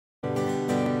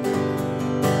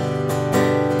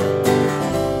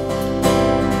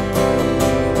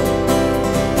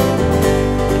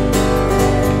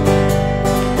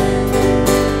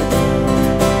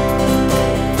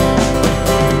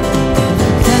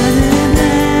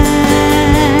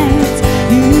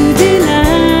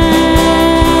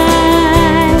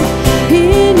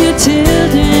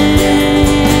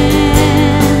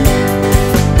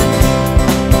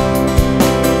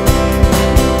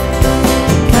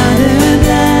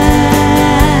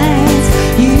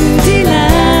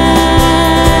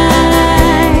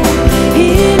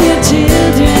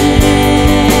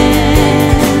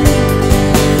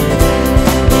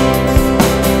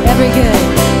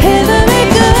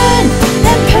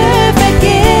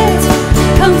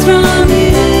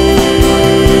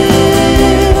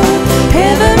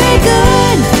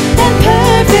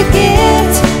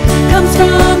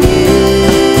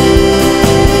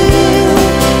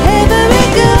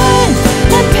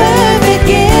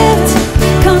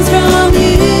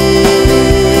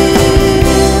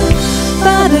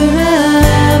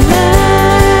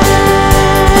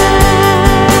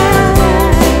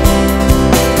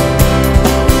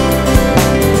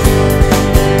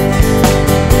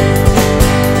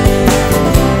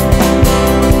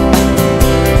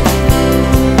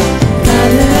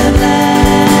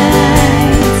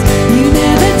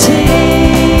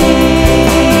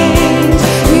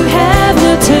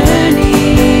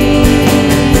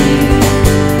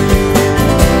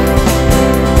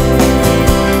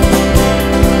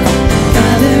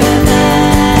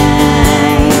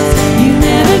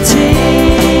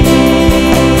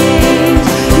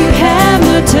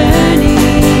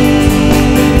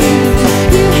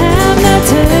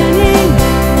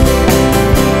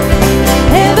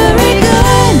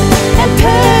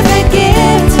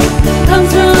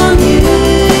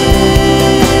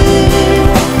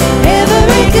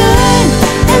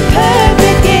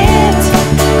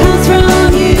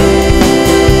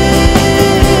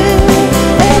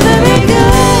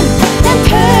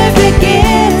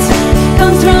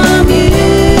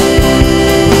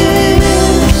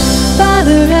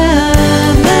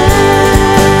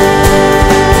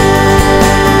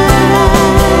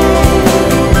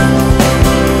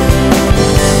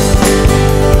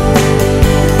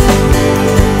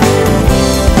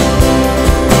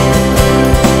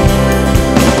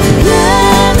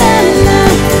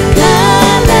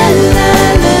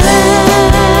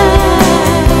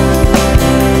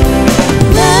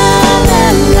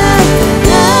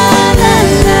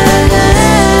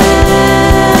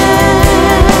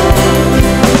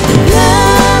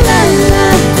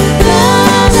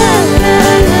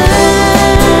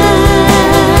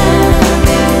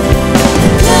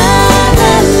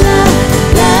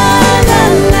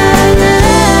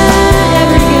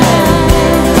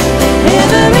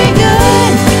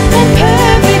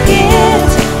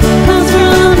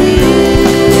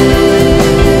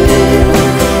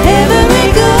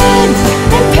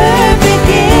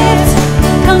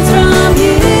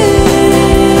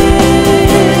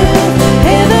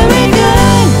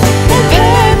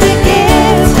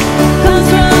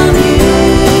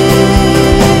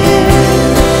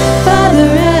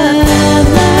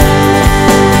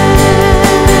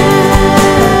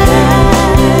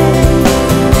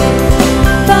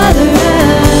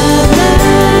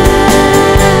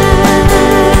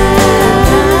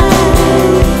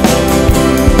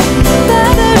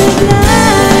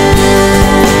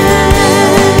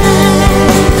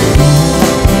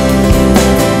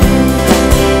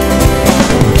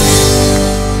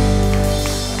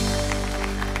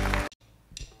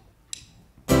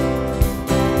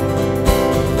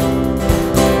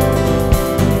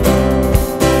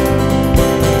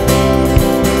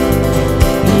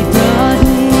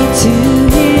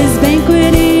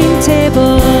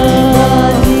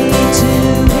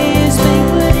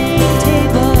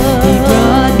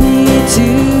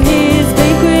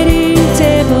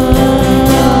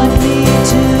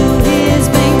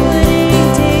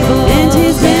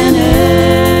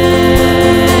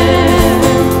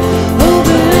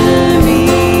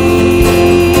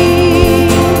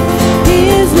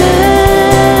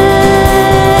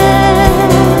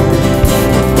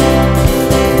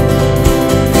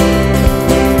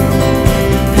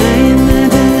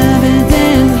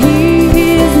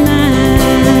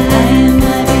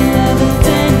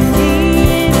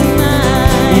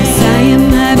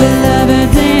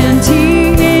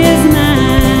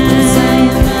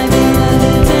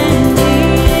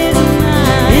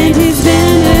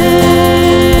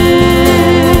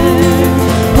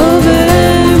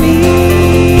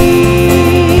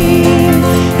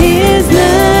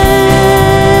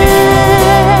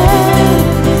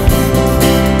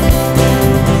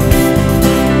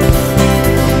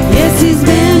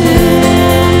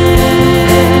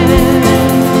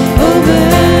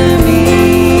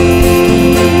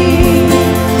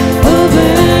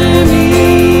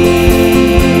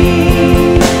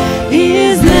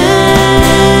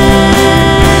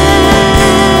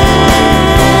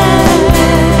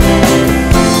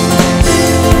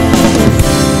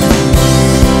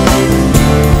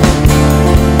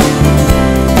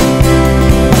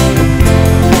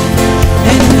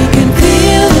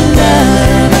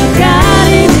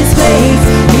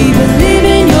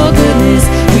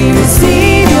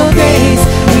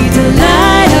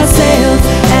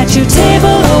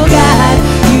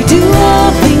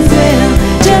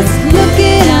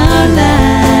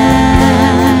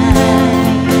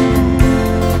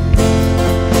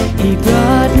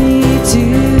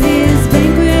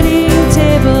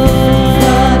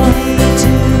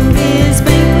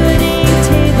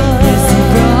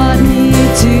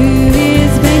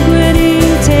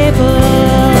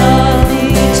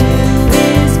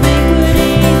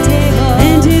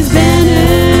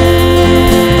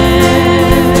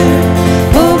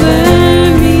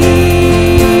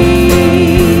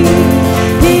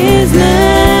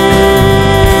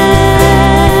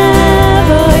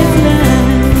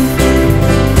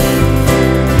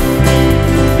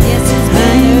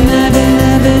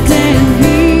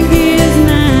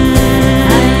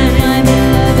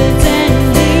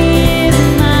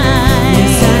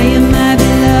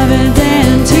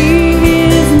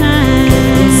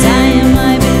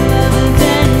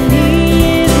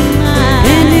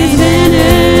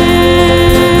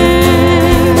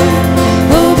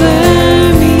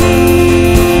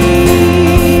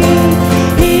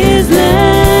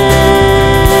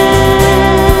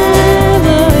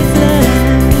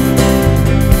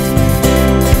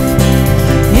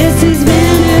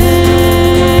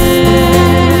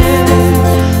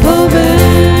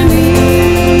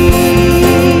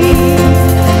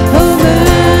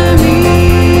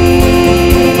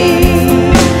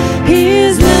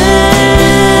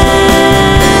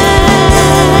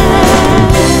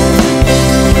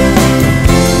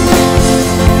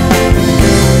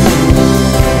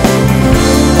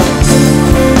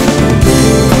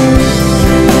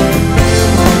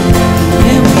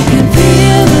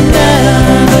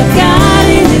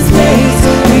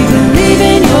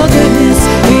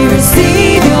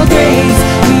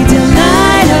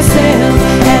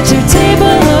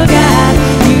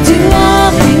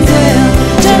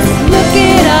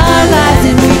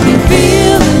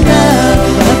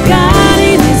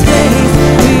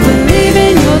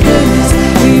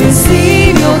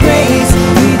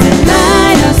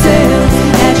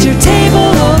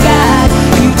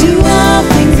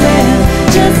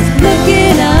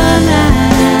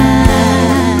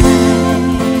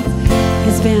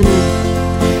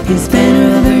banner. His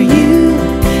banner over you,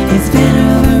 His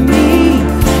banner over me,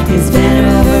 His banner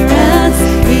over us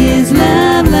is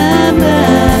love, love,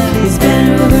 love. His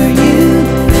banner over you,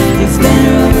 His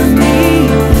banner over me,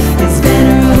 His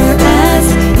banner over us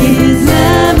is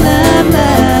love, love,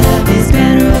 love. His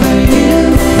banner over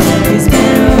you, His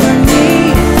banner over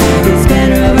me, His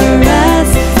banner over us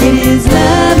it is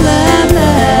love, love,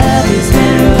 love. His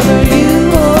banner over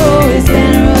you, oh, His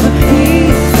banner over me,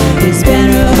 His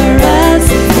banner over us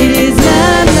it is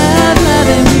love, love, love.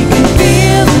 And we can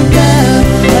feel the love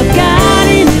of God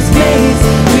in this place.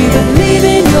 We believe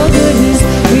in your goodness,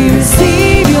 we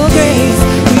receive your grace.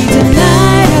 We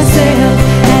delight ourselves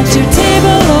at your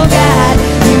table, oh God.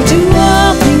 You do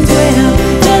all things well.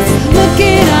 Just look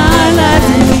at our lives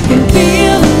and we can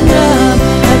feel the love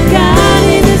of God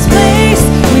in this place.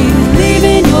 We believe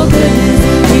in your goodness,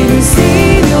 we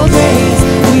receive your grace.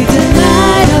 We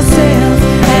delight ourselves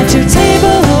at your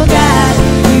table, oh God.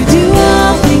 You do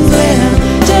all things well.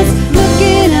 Just look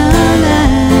at our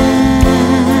lives.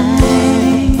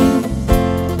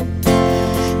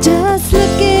 Just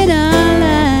look at our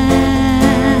lives.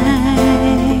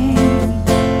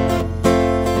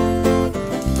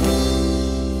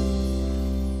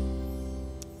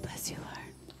 Bless you,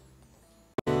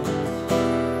 Lord.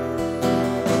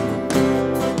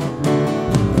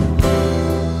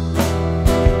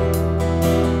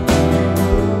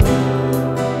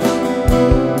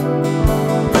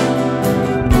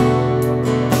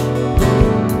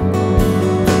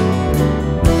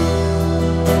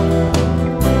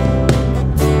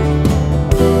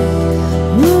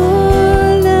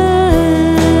 More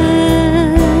love,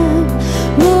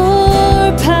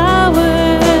 more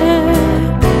power,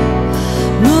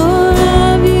 more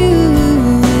of you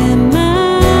in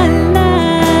my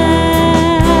life.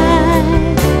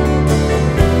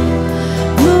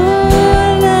 More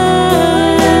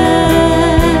love,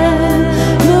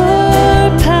 more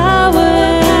power,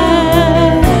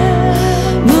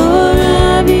 more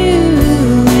of you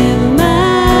in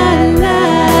my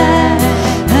life.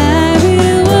 I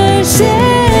will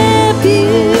worship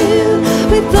you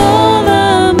with all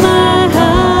of my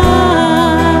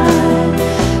heart.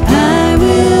 I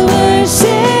will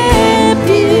worship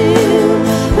you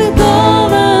with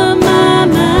all of my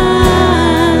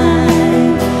mind.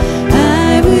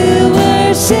 I will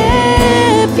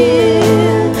worship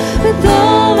you with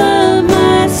all of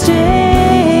my strength.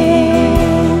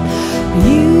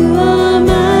 You are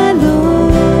my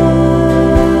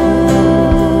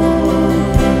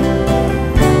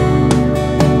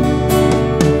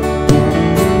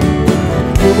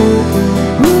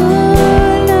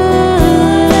More love,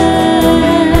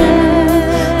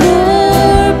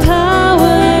 more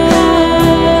power,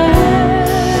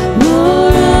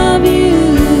 more of you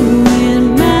in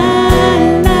my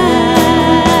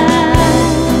life.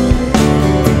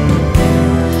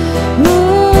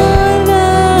 More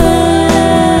love,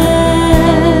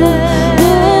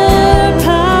 more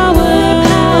power,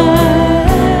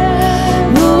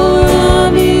 more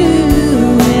of you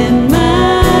in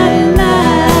my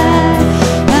life.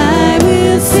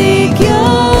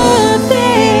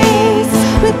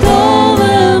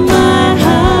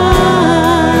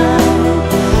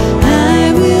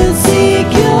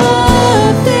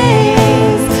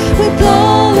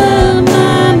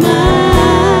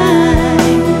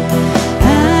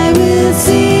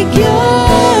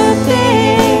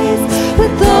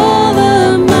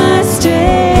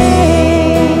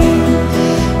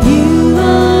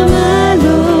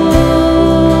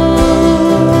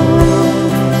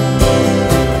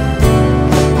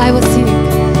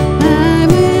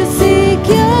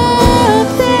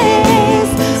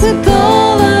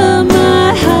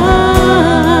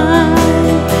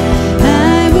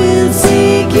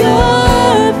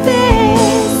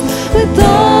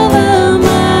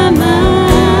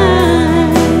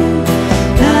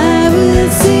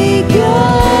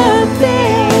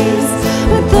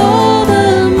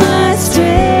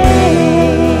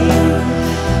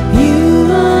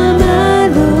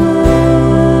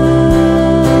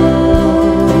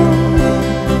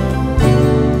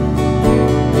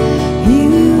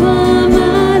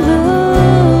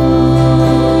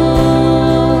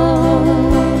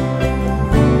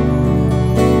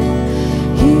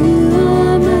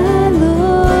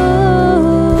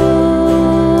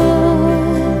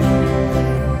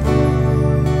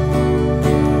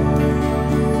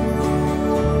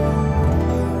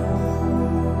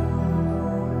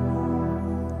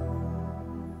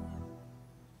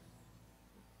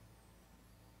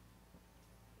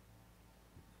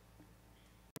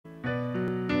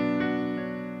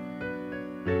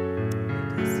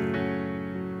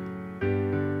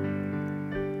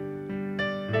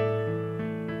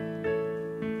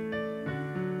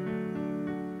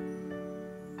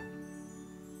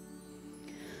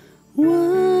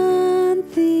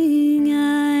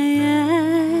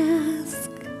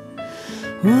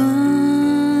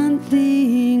 One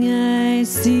thing I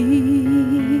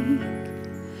seek,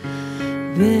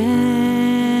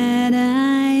 that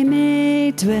I may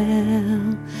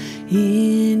dwell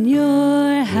in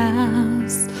your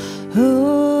house,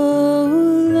 oh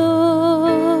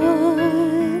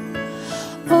Lord,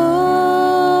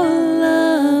 all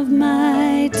of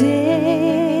my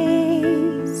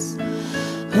days,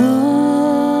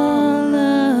 all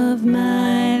of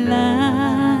my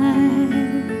life,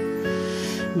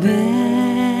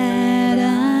 that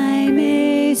I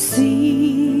may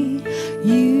see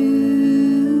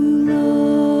you, Lord.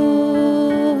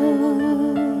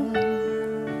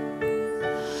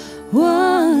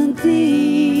 One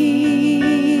thing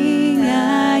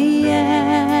I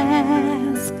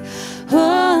ask,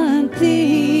 one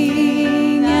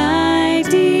thing I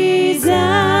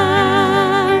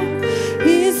desire,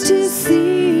 is to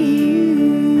see you,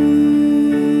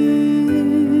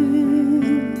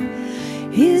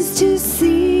 is to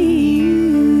see you.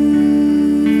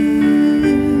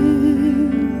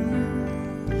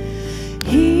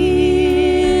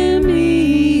 Hear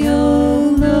me,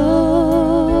 O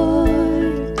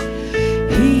Lord,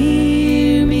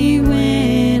 hear me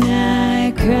when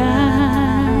I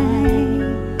cry.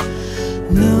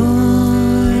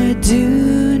 Lord,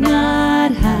 do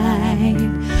not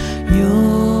hide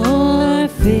your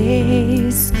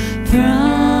face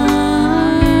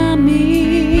from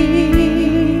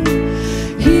me.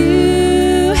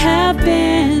 You have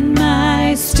been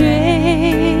my strength,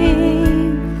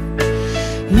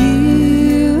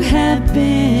 you have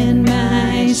been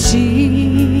my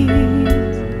shield,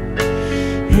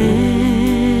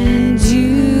 and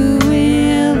you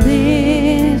will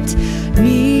lift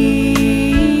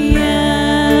me up.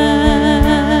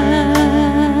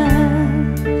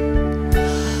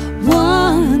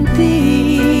 One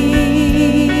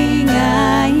thing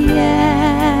I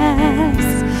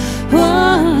ask,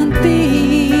 one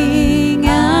thing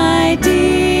I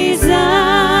desire,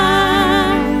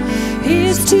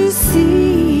 is to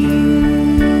see you,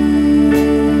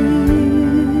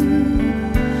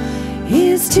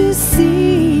 is to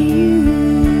see you.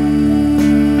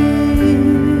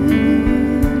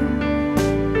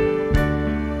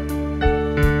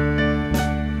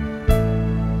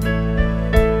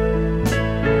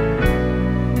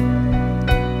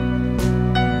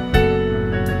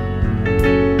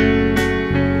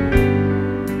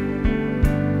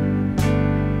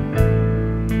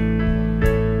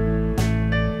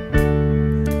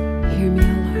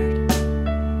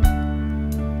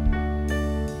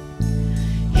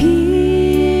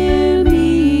 Hear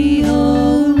me, O Lord. Hear me,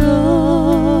 O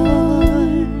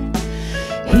Lord.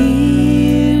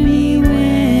 Hear me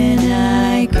when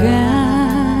I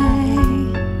cry.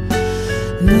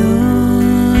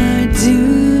 Lord,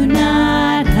 do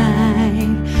not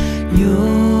hide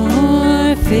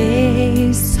your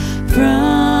face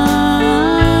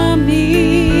from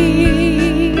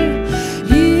me.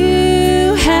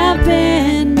 You have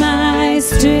been my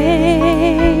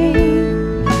strength,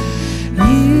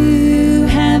 you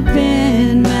have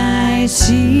been my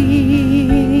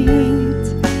shield,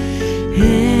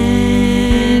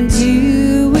 and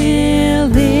you will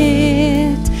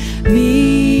lift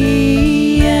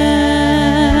me up.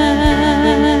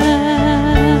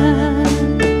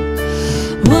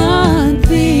 One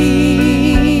thing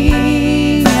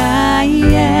I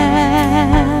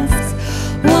ask,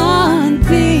 one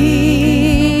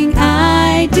thing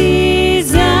I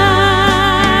desire,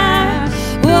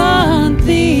 one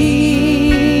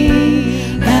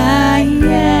thing I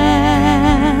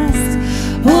ask,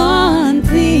 one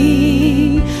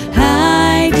thing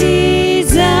I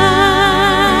desire,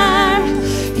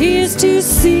 is to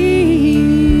see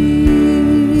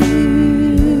you,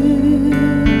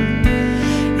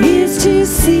 is to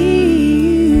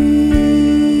see you.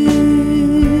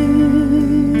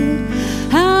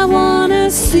 I wanna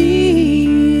see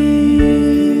you,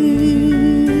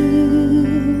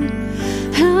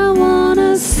 I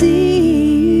wanna see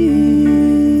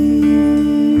you.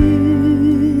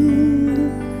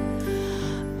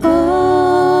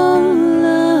 All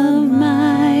of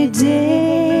my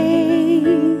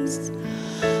days,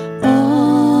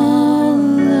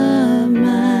 all of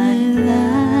my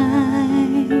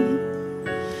life,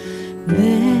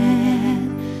 that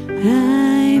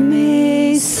I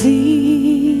may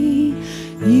see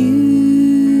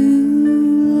you,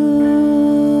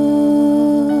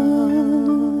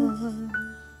 Lord.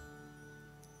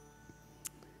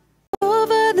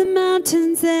 Over the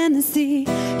mountains and the sea,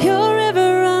 your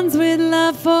river runs with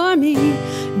love for me,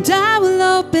 and I will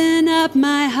open up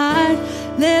my heart,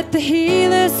 let the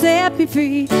healer set me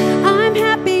free. I'm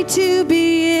happy to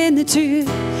be in the truth,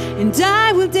 and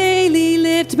I will daily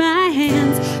lift my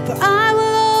hands, for I will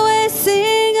always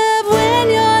sing of when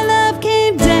your love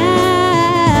came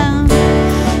down.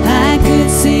 I could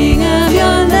sing of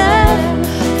your love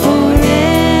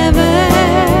forever.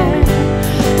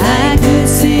 I could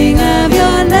sing of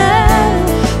your love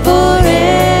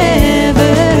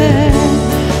forever.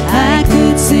 I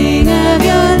could sing of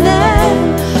your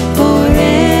love forever.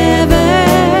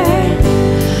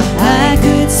 I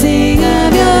could sing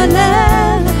of your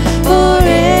love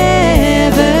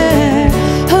forever.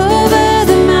 Over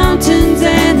the mountains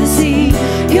and the sea,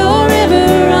 your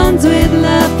river runs with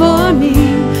love for me.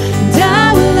 And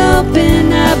I will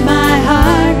open up my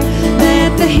heart,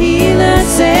 let the healer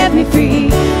set me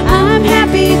free. I'm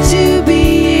happy to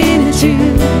be in the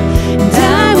truth, and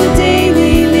I will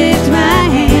daily lift my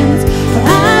hands, for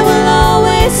I will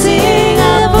always sing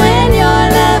of when your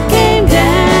love came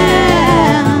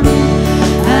down.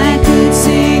 I could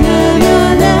sing of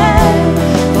your love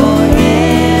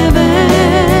forever.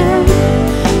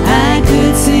 I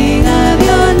could sing of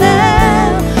your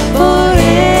love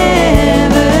forever.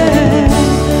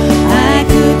 I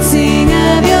could sing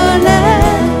of your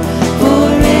love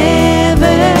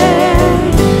forever.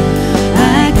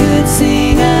 I could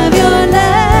sing of your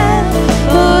love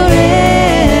forever.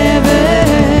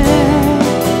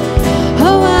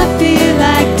 Oh, I feel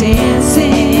like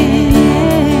dancing.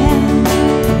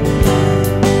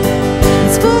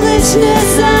 It's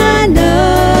foolishness, I know,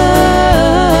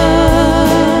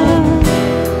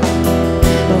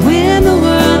 but when the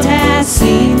world has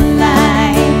seen the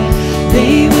light,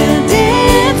 they will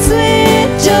dance with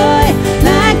joy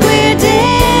like we're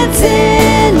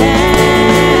dancing now.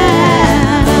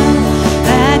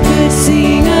 I could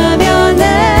sing of your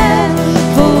love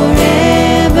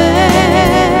forever.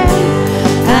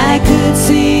 I could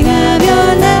sing of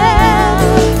your love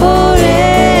forever.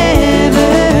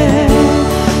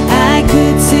 I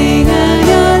could sing of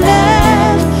your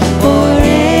love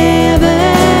forever.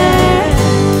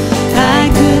 I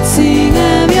could sing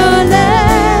of your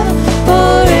love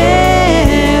forever.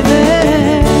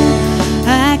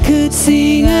 I could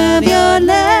sing of your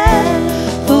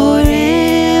love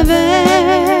forever.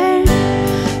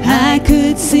 I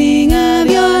could sing of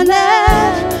your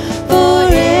love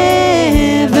forever.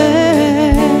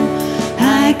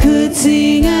 I could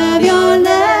sing of your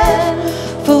love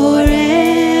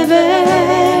forever.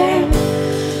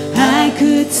 I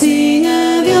could sing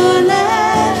of your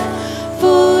love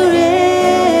forever.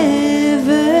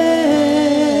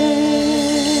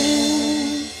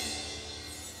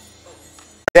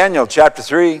 Daniel chapter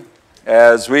 3,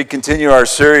 as we continue our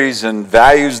series in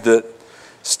values that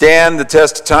stand the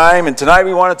test of time. And tonight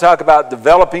we want to talk about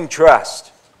developing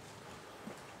trust.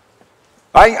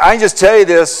 I just tell you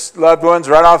this, loved ones,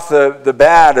 right off the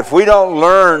bat. If we don't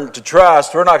learn to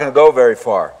trust, we're not going to go very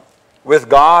far with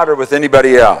God or with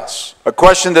anybody else. A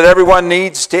question that everyone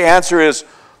needs to answer is,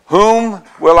 whom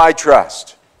will I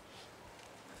trust?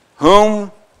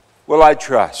 Whom will I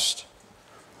trust?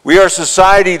 We are a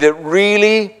society that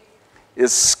really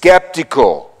is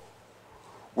skeptical.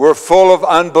 We're full of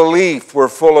unbelief. We're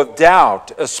full of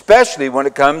doubt, especially when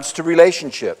it comes to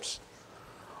relationships.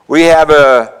 We have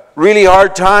a really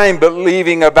hard time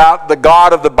believing about the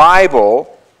God of the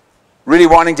Bible, really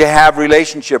wanting to have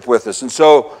relationship with us. And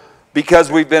so,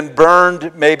 because we've been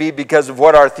burned, maybe because of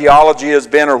what our theology has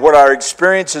been or what our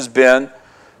experience has been,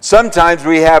 sometimes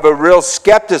we have a real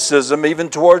skepticism even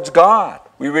towards God.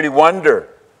 We really wonder,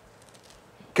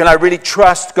 can I really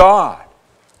trust God?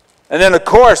 And then, of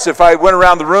course, if I went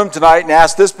around the room tonight and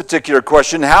asked this particular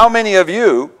question, how many of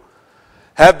you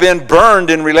have been burned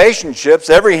in relationships?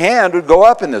 Every hand would go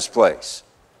up in this place.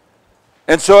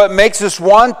 And so it makes us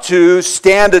want to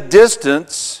stand a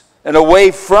distance and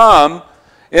away from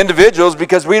individuals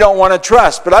because we don't want to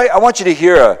trust. But I want you to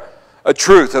hear a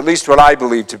truth, at least what I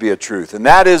believe to be a truth, and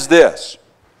that is this.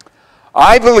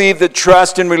 I believe that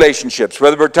trust in relationships,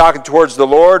 whether we're talking towards the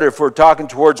Lord or if we're talking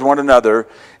towards one another,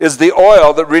 is the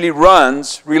oil that really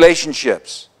runs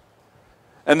relationships.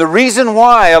 And the reason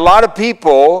why a lot of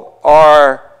people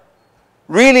are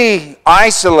really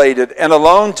isolated and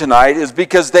alone tonight is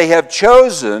because they have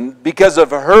chosen, because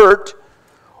of hurt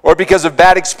or because of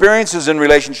bad experiences in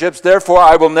relationships, therefore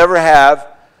I will never have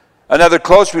another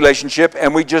close relationship,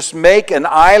 and we just make an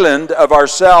island of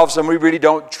ourselves and we really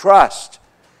don't trust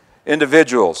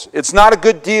individuals. It's not a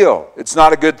good deal. It's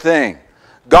not a good thing.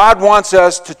 God wants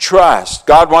us to trust.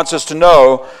 God wants us to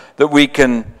know that we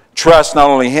can trust not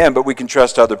only Him, but we can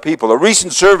trust other people. A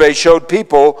recent survey showed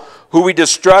people who we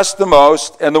distrust the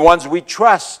most and the ones we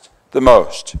trust the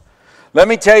most. Let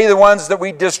me tell you the ones that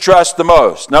we distrust the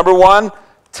most. Number one,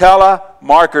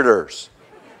 telemarketers.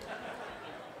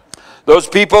 Those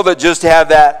people that just have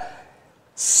that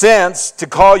sense to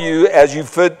call you as you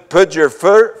put your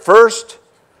first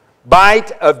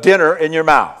bite of dinner in your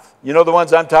mouth. You know the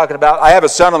ones I'm talking about? I have a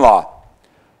son-in-law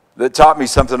that taught me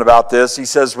something about this. He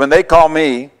says, when they call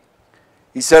me,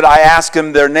 he said, I ask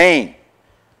them their name.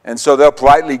 And so they'll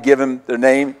politely give him their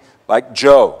name, like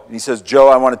Joe. And he says, Joe,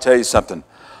 I want to tell you something.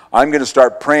 I'm going to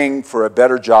start praying for a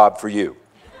better job for you.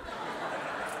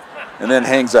 And then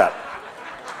hangs up.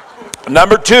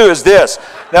 Number two is this.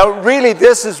 Now, really,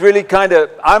 this is really kind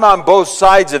of, I'm on both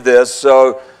sides of this,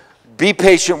 so be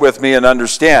patient with me and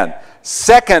understand.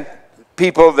 Second,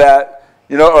 people that,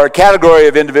 or a category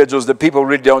of individuals that people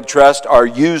really don't trust are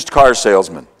used car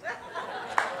salesmen.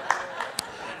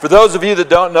 For those of you that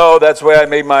don't know, that's the way I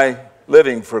made my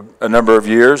living for a number of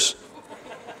years.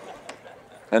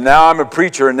 And now I'm a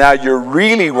preacher, and now you're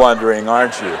really wondering,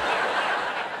 aren't you?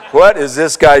 What is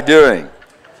this guy doing?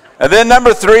 And then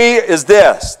number three is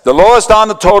this, the lowest on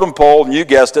the totem pole, and you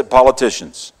guessed it,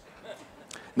 politicians.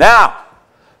 Now,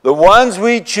 the ones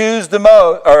we choose the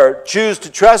most, or choose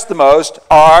to trust the most,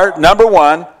 are number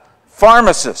one,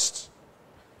 pharmacists.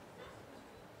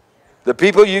 The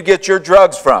people you get your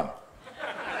drugs from.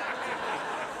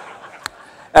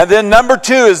 And then number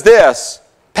two is this,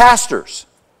 pastors.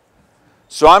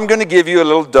 So I'm going to give you a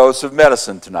little dose of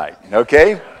medicine tonight,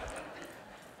 okay?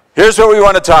 Here's what we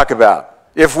want to talk about.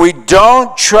 If we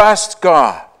don't trust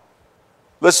God,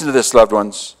 listen to this, loved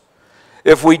ones.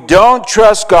 If we don't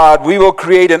trust God, we will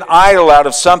create an idol out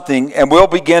of something, and we'll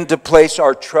begin to place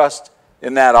our trust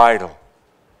in that idol.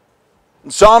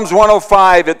 In Psalms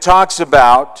 105, it talks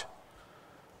about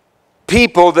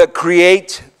people that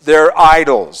create their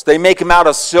idols. They make them out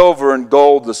of silver and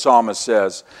gold, the psalmist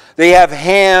says. They have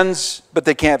hands, but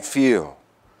they can't feel.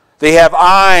 They have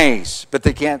eyes, but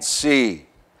they can't see.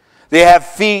 They have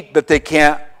feet, but they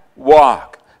can't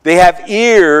walk. They have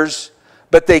ears,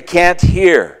 but they can't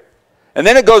hear. And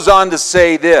then it goes on to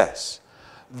say this.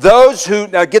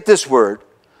 Now get this word,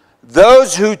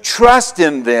 those who trust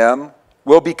in them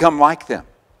will become like them.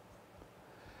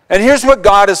 And here's what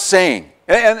God is saying.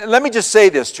 And let me just say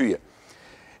this to you.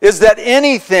 Is that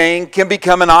anything can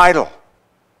become an idol.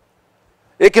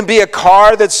 It can be a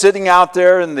car that's sitting out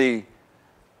there in the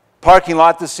parking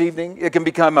lot this evening. It can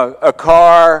become a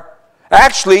car.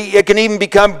 Actually, it can even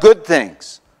become good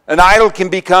things. An idol can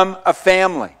become a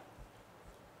family.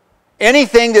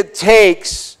 Anything that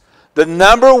takes the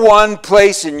number one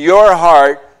place in your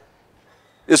heart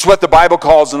is what the Bible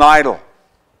calls an idol.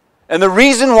 And the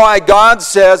reason why God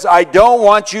says, I don't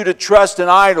want you to trust in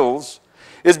idols,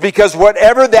 is because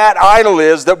whatever that idol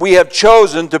is that we have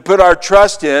chosen to put our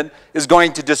trust in is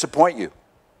going to disappoint you.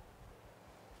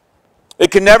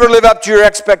 It can never live up to your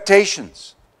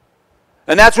expectations.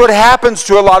 And that's what happens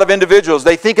to a lot of individuals.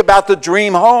 They think about the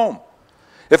dream home.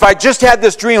 If I just had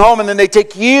this dream home, and then they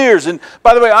take years. And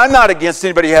by the way, I'm not against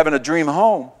anybody having a dream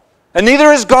home. And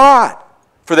neither is God,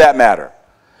 for that matter.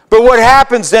 But what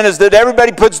happens then is that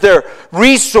everybody puts their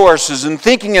resources and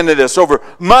thinking into this over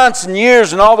months and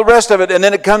years and all the rest of it. And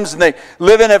then it comes and they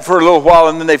live in it for a little while,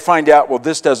 and then they find out, well,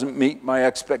 this doesn't meet my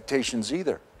expectations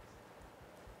either.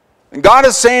 And God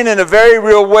is saying in a very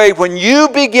real way, when you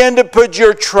begin to put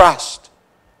your trust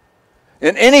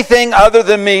in anything other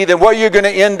than me, then what you're going to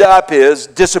end up is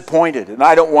disappointed. And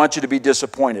I don't want you to be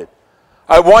disappointed.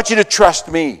 I want you to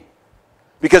trust me,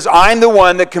 because I'm the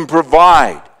one that can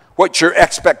provide what your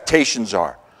expectations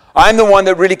are. I'm the one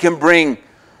that really can bring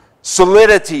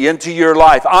solidity into your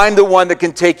life. I'm the one that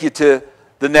can take you to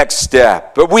the next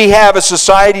step. But we have a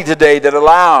society today that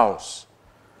allows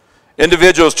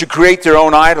individuals to create their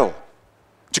own idol,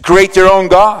 to create their own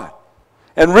God.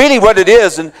 And really what it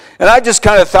is, and I just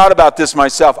kind of thought about this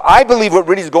myself, I believe what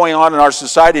really is going on in our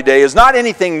society today is not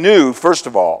anything new, first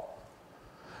of all,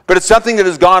 but it's something that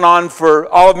has gone on for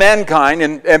all of mankind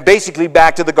and basically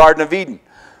back to the Garden of Eden.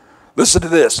 Listen to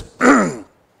this.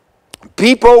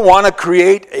 People want to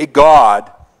create a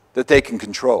God that they can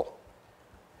control.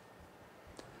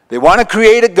 They want to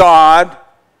create a God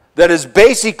that is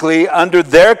basically under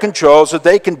their control so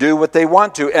they can do what they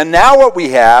want to. And now what we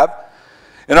have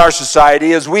in our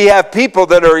society is we have people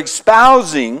that are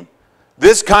espousing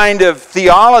this kind of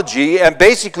theology and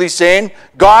basically saying,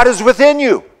 God is within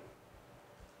you.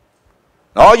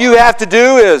 All you have to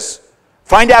do is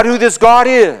find out who this God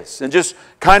is and just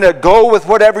kind of go with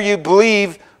whatever you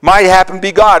believe might happen to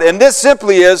be God. And this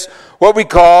simply is what we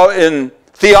call in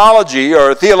theology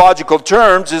or theological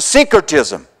terms is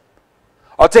syncretism.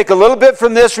 I'll take a little bit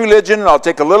from this religion and I'll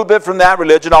take a little bit from that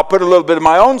religion. I'll put a little bit of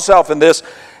my own self in this.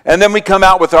 And then we come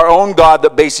out with our own God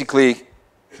that basically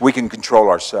we can control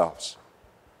ourselves.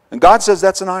 And God says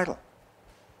that's an idol.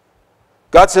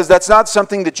 God says that's not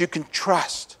something that you can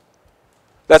trust.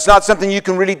 That's not something you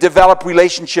can really develop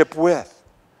relationship with.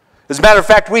 As a matter of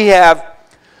fact, we have,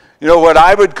 what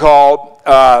I would call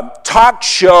talk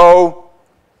show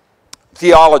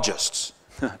theologists.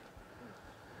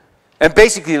 And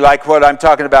basically, like what I'm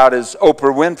talking about is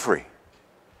Oprah Winfrey.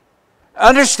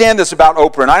 Understand this about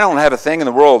Oprah, and I don't have a thing in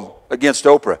the world against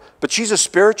Oprah, but she's a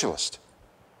spiritualist.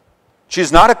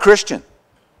 She's not a Christian.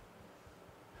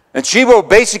 And she will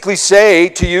basically say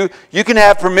to you, you can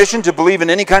have permission to believe in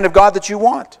any kind of God that you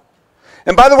want.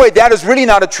 And by the way, that is really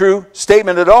not a true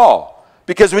statement at all.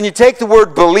 Because when you take the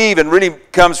word believe, and really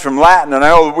comes from Latin, and I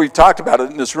know we've talked about it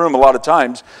in this room a lot of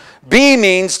times, be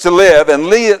means to live, and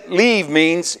leave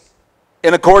means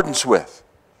in accordance with.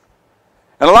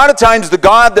 And a lot of times the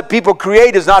God that people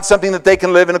create is not something that they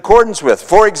can live in accordance with.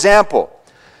 For example,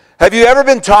 have you ever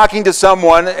been talking to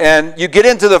someone and you get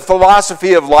into the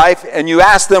philosophy of life and you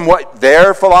ask them what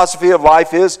their philosophy of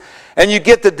life is, and you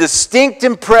get the distinct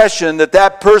impression that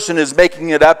that person is making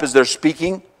it up as they're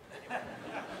speaking?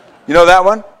 You know that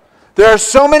one? There are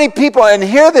so many people, and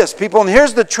hear this, people, and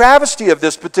here's the travesty of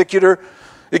this particular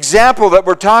example that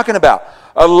we're talking about.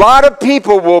 A lot of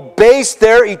people will base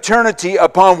their eternity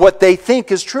upon what they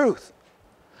think is truth.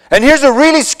 And here's a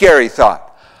really scary thought.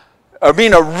 A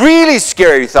really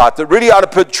scary thought that really ought to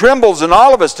put trembles in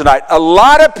all of us tonight. A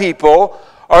lot of people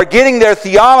are getting their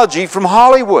theology from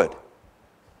Hollywood.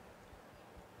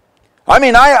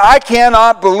 I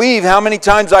cannot believe how many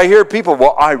times I hear people,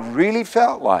 well, I really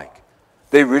felt like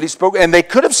they really spoke, and they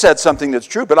could have said something that's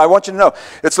true, but I want you to know.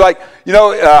 It's like,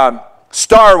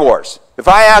 Star Wars. If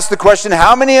I ask the question,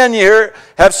 how many in here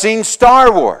have seen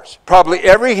Star Wars? Probably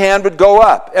every hand would go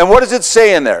up. And what does it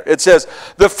say in there? It says,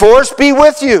 the Force be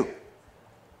with you.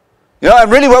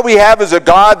 And really what we have is a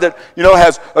God that,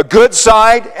 has a good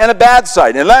side and a bad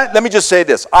side. And let me just say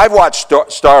this. I've watched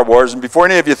Star Wars, and before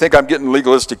any of you think I'm getting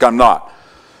legalistic, I'm not.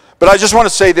 But I just want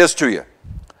to say this to you.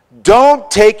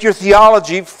 Don't take your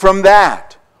theology from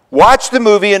that. Watch the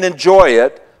movie and enjoy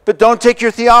it, but don't take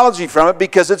your theology from it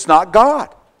because it's not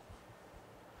God.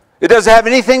 It doesn't have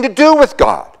anything to do with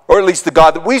God, or at least the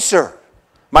God that we serve.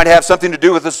 Might have something to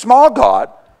do with a small God,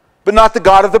 but not the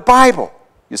God of the Bible,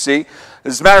 you see.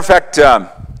 As a matter of fact,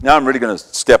 now I'm really going to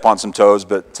step on some toes,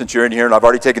 but since you're in here and I've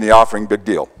already taken the offering, big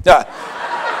deal.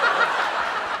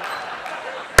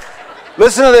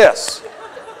 Listen to this.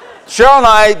 Cheryl and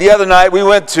I, the other night, we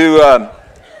went to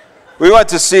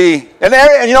see, and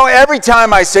every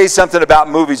time I say something about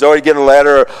movies, or you get a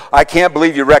letter, or I can't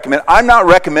believe you recommend. I'm not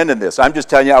recommending this. I'm just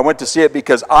telling you, I went to see it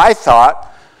because I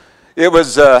thought it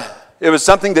was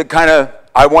something that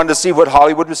I wanted to see what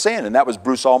Hollywood was saying, and that was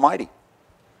Bruce Almighty.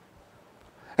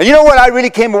 And you know what? I really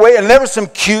came away, and there were some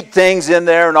cute things in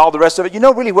there and all the rest of it. You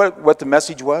know really what the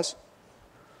message was?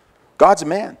 God's a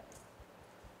man.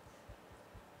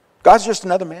 God's just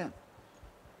another man.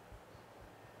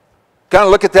 Kind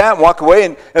of look at that and walk away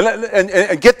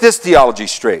and get this theology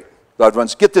straight, loved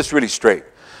ones. Get this really straight.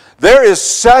 There is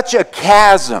such a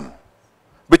chasm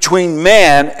between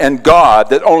man and God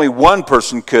that only one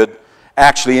person could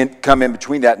actually come in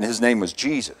between that, and his name was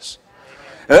Jesus.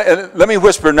 And let me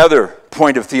whisper another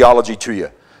point of theology to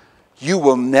you. You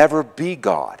will never be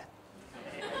God.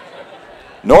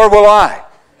 Nor will I.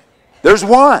 There's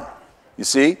one, you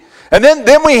see. And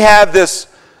then we have this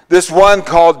one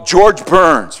called George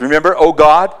Burns. Remember, Oh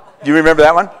God? Do you remember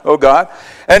that one? Oh God.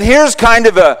 And here's kind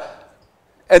of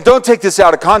and don't take this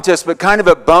out of context, but kind of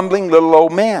a bumbling little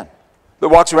old man that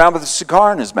walks around with a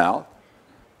cigar in his mouth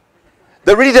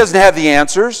that really doesn't have the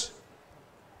answers.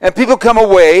 And people come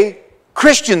away,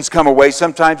 Christians come away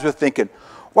sometimes with thinking,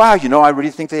 wow, I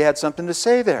really think they had something to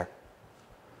say there.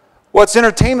 Well, it's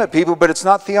entertainment, people, but it's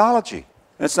not theology.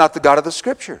 And it's not the God of the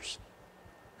Scriptures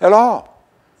at all.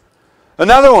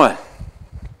 Another one.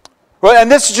 Well,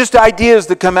 and this is just ideas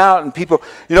that come out and people,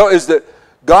 is that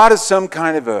God is some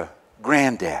kind of a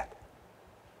granddad.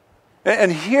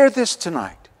 And hear this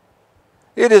tonight.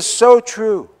 It is so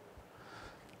true.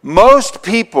 Most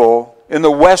people in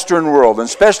the Western world, and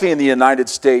especially in the United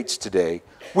States today,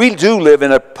 we do live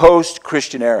in a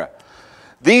post-Christian era.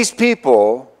 These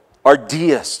people are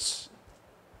deists.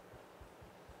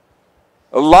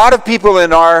 A lot of people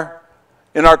in our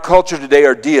culture today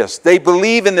are deists. They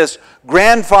believe in this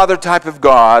grandfather type of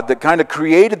God that kind of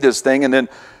created this thing and then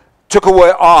took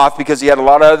away off because he had a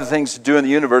lot of other things to do in the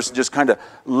universe and just kind of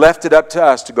left it up to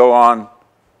us to go on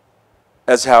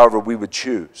as however we would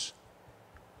choose.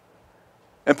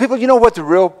 And people, you know what the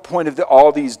real point of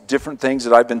all these different things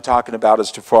that I've been talking about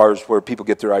as far as where people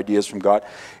get their ideas from God?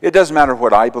 It doesn't matter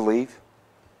what I believe.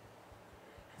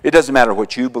 It doesn't matter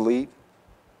what you believe.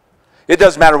 It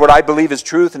doesn't matter what I believe is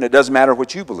truth, and it doesn't matter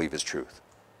what you believe is truth.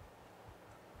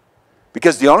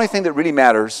 Because the only thing that really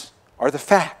matters are the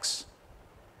facts.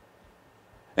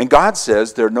 And God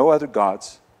says there are no other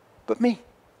gods but me.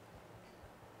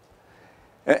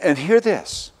 And hear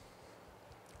this.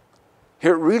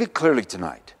 Hear it really clearly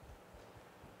tonight.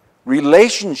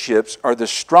 Relationships are the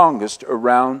strongest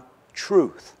around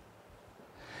truth.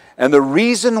 And the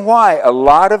reason why a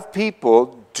lot of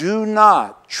people do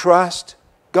not trust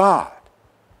God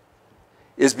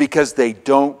is because they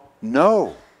don't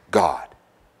know God.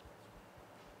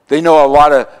 They know a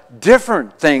lot of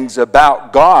different things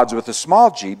about gods with a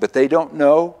small g, but they don't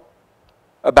know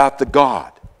about the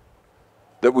God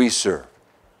that we serve.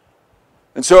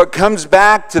 And so it comes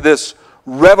back to this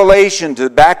revelation,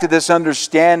 back to this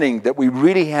understanding that we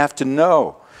really have to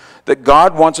know that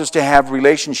God wants us to have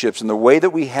relationships. And the way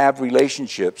that we have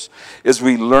relationships is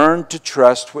we learn to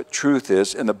trust what truth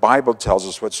is, and the Bible tells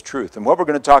us what's truth. And what we're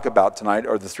going to talk about tonight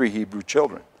are the three Hebrew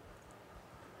children.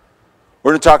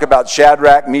 We're going to talk about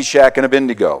Shadrach, Meshach, and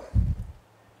Abednego.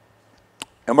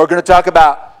 And we're going to talk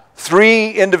about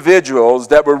three individuals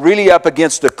that were really up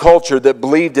against a culture that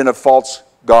believed in a false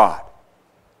God.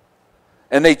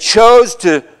 And they chose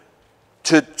to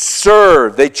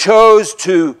serve. They chose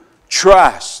to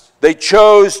trust. They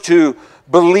chose to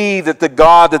believe that the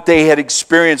God that they had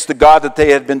experienced, the God that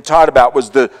they had been taught about,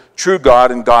 was the true God,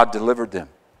 and God delivered them.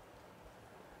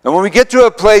 And when we get to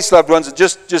a place, loved ones, and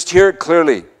just hear it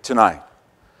clearly tonight.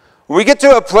 When we get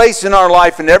to a place in our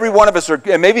life, and every one of us are,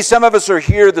 and maybe some of us are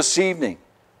here this evening,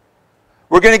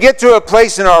 we're going to get to a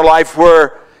place in our life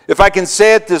where, if I can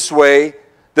say it this way,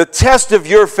 the test of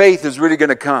your faith is really going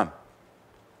to come.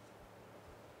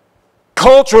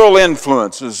 Cultural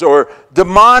influences or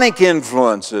demonic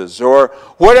influences or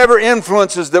whatever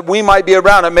influences that we might be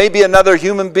around. It may be another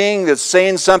human being that's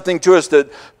saying something to us that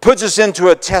puts us into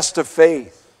a test of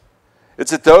faith.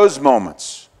 It's at those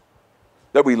moments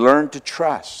that we learn to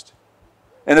trust.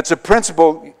 And it's a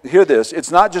principle, hear this,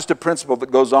 it's not just a principle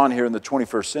that goes on here in the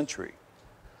 21st century.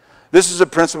 This is a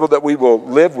principle that we will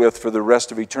live with for the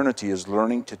rest of eternity, is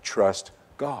learning to trust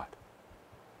God.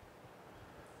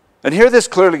 And hear this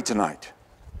clearly tonight.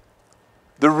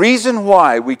 The reason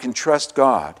why we can trust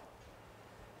God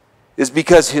is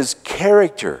because His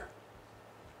character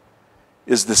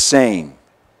is the same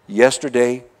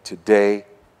yesterday, today,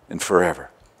 and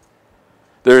forever.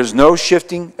 There is no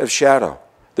shifting of shadow.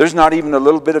 There's not even a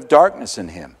little bit of darkness in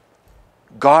Him.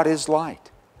 God is light.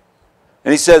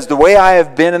 And He says, the way I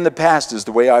have been in the past is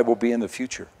the way I will be in the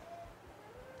future.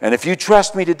 And if you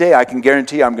trust me today, I can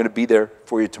guarantee I'm going to be there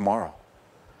for you tomorrow.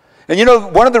 And you know,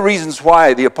 one of the reasons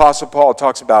why the Apostle Paul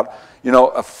talks about,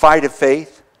 a fight of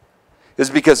faith is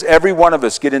because every one of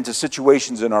us get into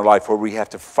situations in our life where we have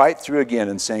to fight through again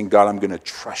and saying, God, I'm going to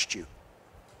trust you.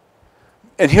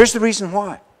 And here's the reason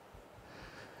why.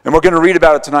 And we're going to read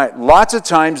about it tonight. Lots of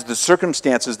times the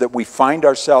circumstances that we find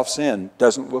ourselves in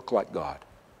doesn't look like God.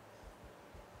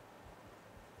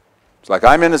 It's like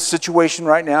I'm in a situation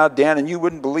right now, Dan, and you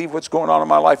wouldn't believe what's going on in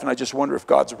my life, and I just wonder if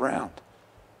God's around.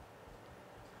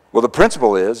 Well, the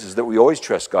principle is that we always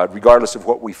trust God regardless of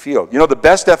what we feel. You know, the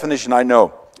best definition I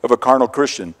know of a carnal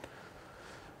Christian,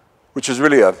 which is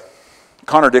really a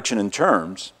contradiction in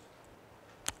terms,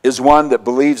 is one that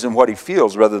believes in what he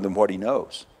feels rather than what he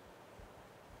knows.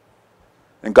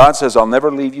 And God says, I'll never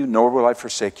leave you, nor will I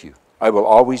forsake you. I will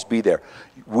always be there.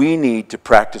 We need to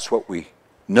practice what we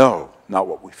know, not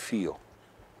what we feel.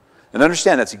 And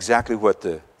understand that's exactly what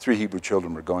the three Hebrew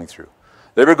children were going through.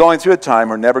 They were going through a time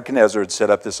where Nebuchadnezzar had set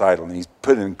up this idol, and he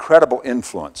put an incredible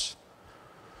influence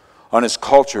on his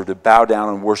culture to bow down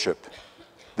and worship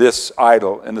this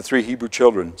idol. And the three Hebrew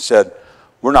children said,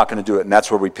 we're not going to do it. And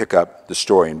that's where we pick up the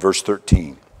story in verse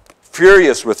 13.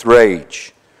 Furious with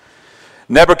rage,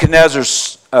 Nebuchadnezzar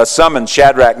summoned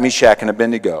Shadrach, Meshach, and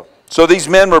Abednego. So these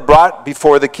men were brought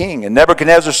before the king, and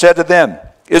Nebuchadnezzar said to them,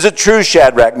 is it true,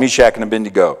 Shadrach, Meshach, and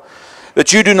Abednego,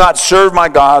 that you do not serve my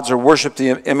gods or worship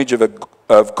the image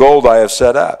of gold I have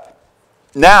set up?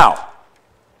 Now,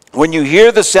 when you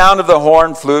hear the sound of the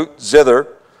horn, flute, zither,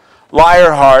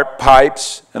 lyre, harp,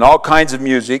 pipes, and all kinds of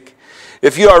music,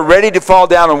 if you are ready to fall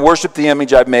down and worship the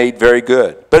image I've made, very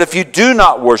good. But if you do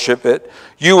not worship it,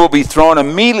 you will be thrown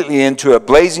immediately into a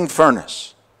blazing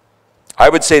furnace. I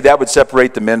would say that would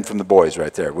separate the men from the boys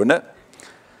right there, wouldn't it?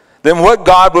 Then what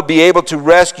God will be able to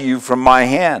rescue you from my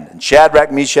hand? And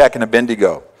Shadrach, Meshach, and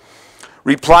Abednego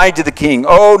replied to the king,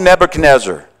 O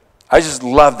Nebuchadnezzar, I just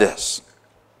love this.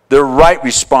 the right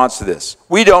response to this.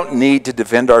 We don't need to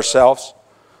defend ourselves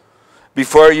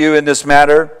before you in this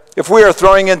matter. If we are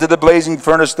throwing into the blazing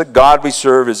furnace, the God we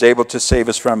serve is able to save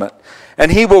us from it. And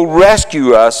he will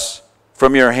rescue us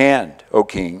from your hand, O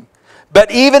king. But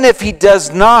even if he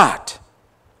does not,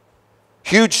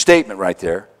 huge statement right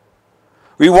there.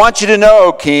 We want you to know,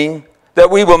 O king,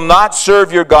 that we will not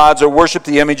serve your gods or worship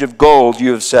the image of gold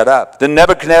you have set up. Then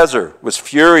Nebuchadnezzar was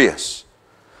furious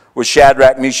with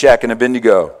Shadrach, Meshach, and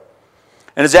Abednego.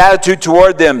 And his attitude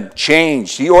toward them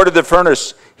changed. He ordered the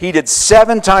furnace heated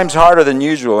 7 times harder than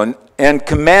usual and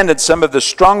commanded some of the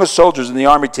strongest soldiers in the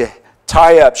army to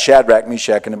tie up Shadrach,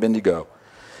 Meshach, and Abednego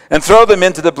and throw them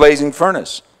into the blazing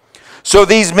furnace. So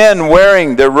these men,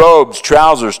 wearing their robes,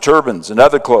 trousers, turbans, and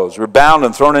other clothes, were bound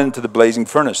and thrown into the blazing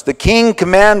furnace. The king's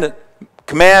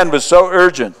command was so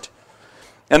urgent,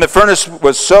 and the furnace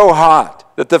was so hot,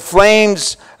 that the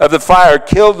flames of the fire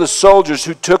killed the soldiers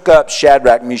who took up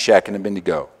Shadrach, Meshach, and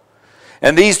Abednego.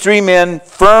 And these 3 men,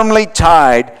 firmly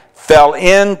tied, fell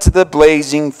into the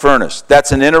blazing furnace.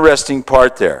 That's an interesting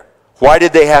part there. Why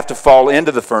did they have to fall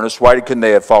into the furnace? Why couldn't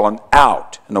they have fallen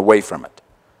out and away from it?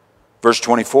 Verse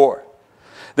 24.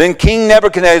 Then King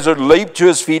Nebuchadnezzar leaped to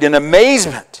his feet in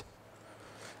amazement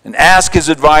and asked his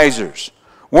advisors,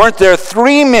 "Weren't there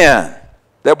 3 men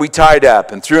that we tied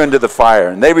up and threw into the fire?"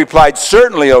 And they replied,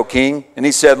 "Certainly, O king." And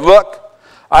he said, "Look,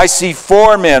 I see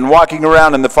 4 men walking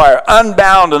around in the fire,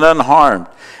 unbound and unharmed.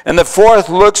 And the 4th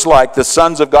looks like the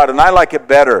sons of God." And I like it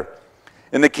better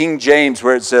in the King James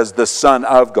where it says the Son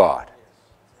of God.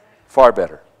 Far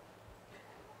better.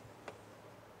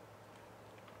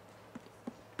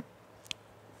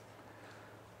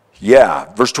 Yeah,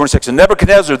 verse 26. And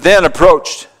Nebuchadnezzar then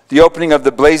approached the opening of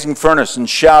the blazing furnace and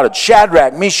shouted,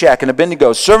 "Shadrach, Meshach, and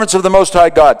Abednego, servants of the Most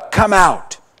High God, come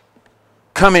out.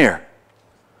 Come here."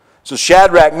 So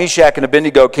Shadrach, Meshach, and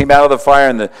Abednego came out of the fire,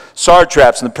 and the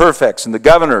satraps and the prefects and the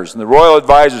governors and the royal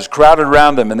advisors crowded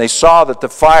around them, and they saw that the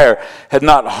fire had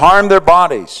not harmed their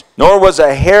bodies, nor was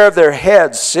a hair of their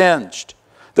heads singed.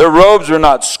 Their robes were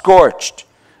not scorched,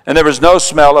 and there was no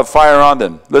smell of fire on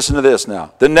them. Listen to this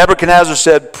now. Then Nebuchadnezzar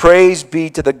said, "Praise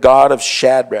be to the God of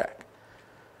Shadrach,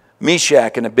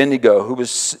 Meshach, and Abednego, who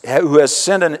has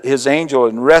sent his angel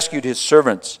and rescued his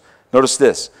servants." Notice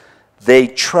this. They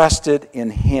trusted in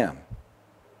him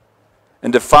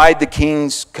and defied the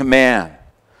king's command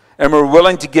and were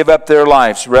willing to give up their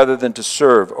lives rather than to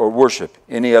serve or worship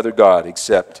any other god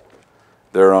except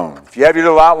their own. If you have your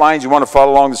little outlines you want to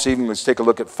follow along this evening, let's take a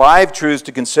look at 5 truths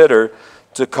to consider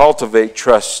to cultivate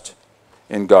trust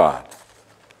in God.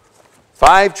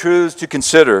 5 truths to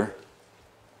consider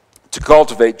to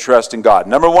cultivate trust in God.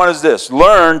 Number 1 is this: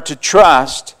 learn to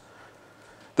trust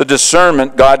the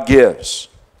discernment God gives.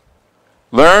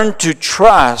 Learn to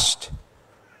trust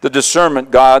the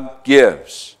discernment God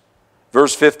gives.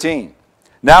 Verse 15.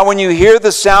 Now when you hear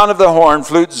the sound of the horn,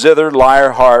 flute, zither,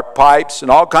 lyre, harp, pipes,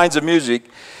 and all kinds of music,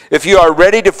 if you are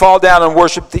ready to fall down and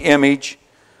worship the image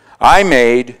I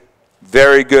made,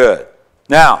 very good.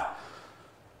 Now,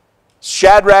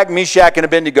 Shadrach, Meshach, and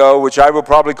Abednego, which I will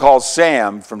probably call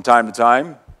Sam from time to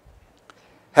time,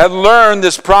 had learned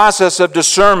this process of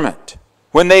discernment.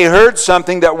 When they heard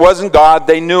something that wasn't God,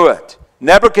 they knew it.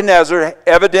 Nebuchadnezzar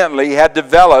evidently had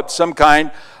developed some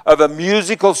kind of a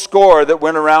musical score that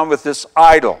went around with this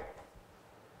idol.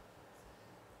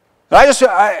 And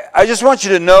I just want you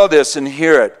to know this and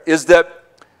hear it, is that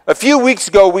a few weeks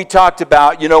ago we talked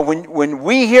about, when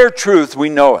we hear truth, we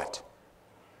know it.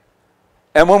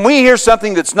 And when we hear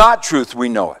something that's not truth, we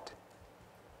know it.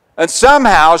 And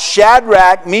somehow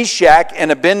Shadrach, Meshach,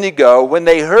 and Abednego, when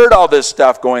they heard all this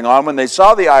stuff going on, when they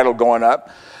saw the idol going up,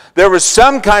 there was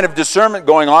some kind of discernment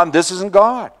going on. This isn't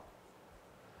God.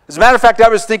 As a matter of fact, I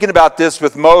was thinking about this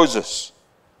with Moses.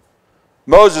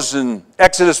 Moses in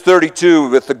Exodus 32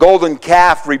 with the golden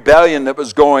calf rebellion that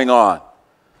was going on.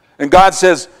 And God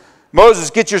says, "Moses,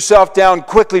 get yourself down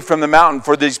quickly from the mountain,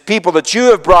 for these people that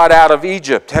you have brought out of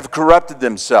Egypt have corrupted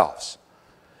themselves."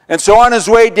 And so on his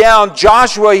way down,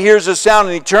 Joshua hears a sound,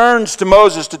 and he turns to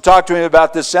Moses to talk to him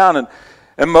about this sound.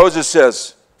 And Moses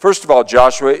says, "First of all,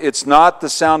 Joshua, it's not the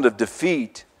sound of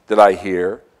defeat that I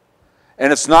hear,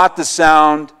 and it's not the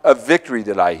sound of victory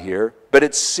that I hear, but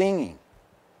it's singing."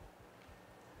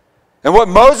 And what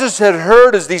Moses had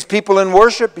heard is these people in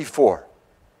worship before.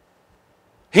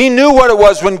 He knew what it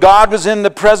was when God was in the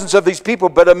presence of these people,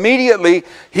 but immediately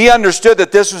he understood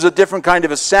that this was a different kind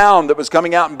of a sound that was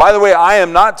coming out. And by the way, I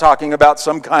am not talking about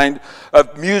some kind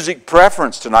of music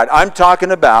preference tonight. I'm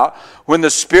talking about when the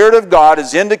Spirit of God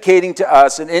is indicating to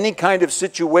us in any kind of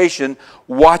situation,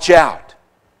 watch out.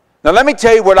 Now let me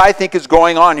tell you what I think is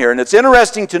going on here. And it's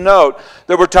interesting to note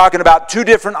that we're talking about two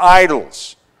different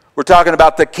idols. We're talking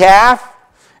about the calf,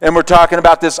 and we're talking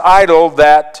about this idol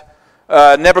that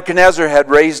Nebuchadnezzar had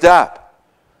raised up.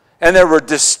 And there were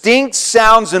distinct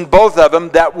sounds in both of them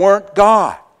that weren't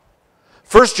God.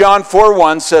 1 John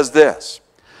 4:1 says this,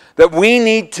 that we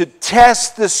need to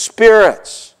test the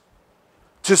spirits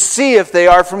to see if they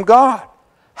are from God.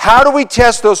 How do we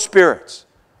test those spirits?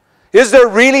 Is there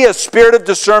really a spirit of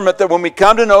discernment that when we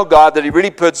come to know God that He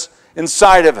really puts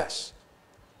inside of us?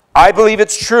 I believe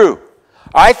it's true.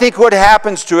 I think what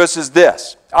happens to us is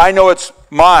this. I know it's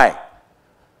my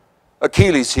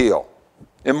Achilles heel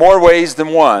in more ways than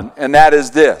one, and that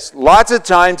is this. Lots of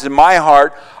times in my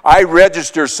heart, I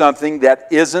register something that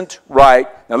isn't right.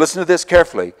 Now listen to this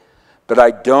carefully, but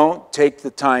I don't take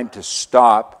the time to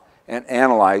stop and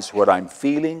analyze what I'm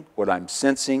feeling, what I'm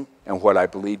sensing, and what I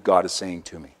believe God is saying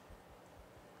to me.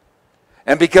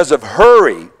 And because of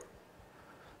hurry,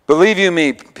 believe you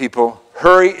me, people,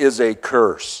 hurry is a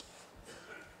curse.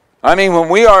 I mean, when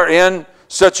we are in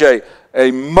such a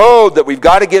mode that we've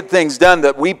got to get things done,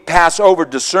 that we pass over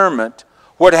discernment,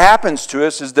 what happens to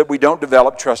us is that we don't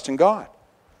develop trust in God.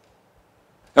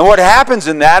 And what happens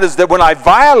in that is that when I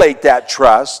violate that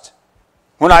trust,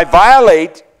 when I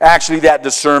violate actually that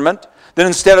discernment, then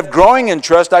instead of growing in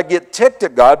trust, I get ticked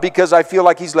at God because I feel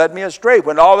like He's led me astray,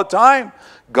 when all the time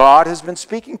God has been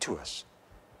speaking to us.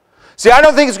 See, I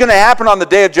don't think it's going to happen on the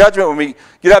day of judgment when we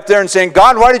get up there and saying,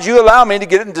 God, why did you allow me to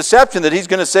get in deception? That He's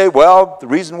going to say, well, the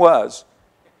reason was.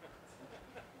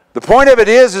 The point of it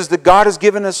is that God has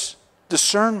given us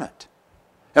discernment.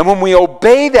 And when we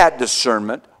obey that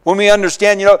discernment, when we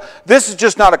understand, this is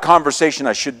just not a conversation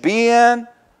I should be in,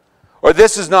 or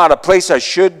this is not a place I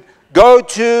should go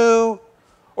to,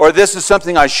 or this is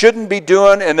something I shouldn't be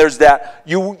doing, and there's that,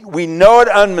 we know it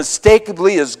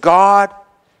unmistakably as God,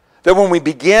 that when we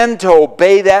begin to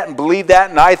obey that and believe that,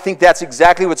 and I think that's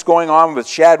exactly what's going on with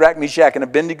Shadrach, Meshach, and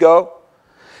Abednego,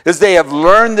 is they have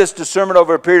learned this discernment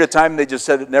over a period of time, and they just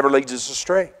said it never leads us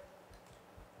astray.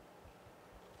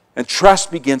 And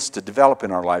trust begins to develop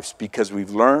in our lives because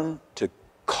we've learned to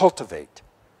cultivate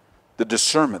the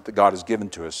discernment that God has given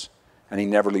to us, and He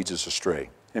never leads us astray.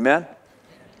 Amen?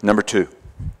 Number 2.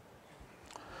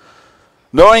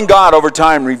 Knowing God over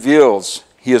time reveals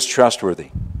He is trustworthy.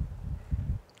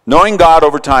 Knowing God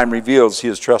over time reveals He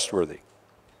is trustworthy.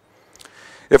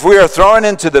 If we are thrown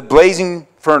into the blazing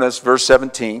furnace, verse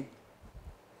 17,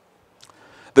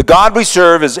 the God we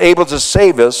serve is able to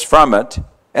save us from it,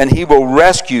 and He will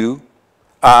rescue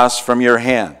us from your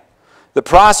hand. The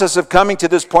process of coming to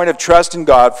this point of trust in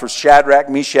God for Shadrach,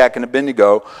 Meshach, and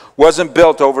Abednego wasn't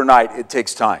built overnight. It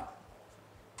takes time.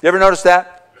 You ever notice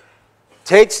that? It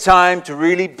takes time to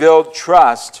really build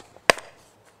trust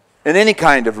in any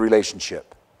kind of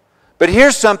relationship. But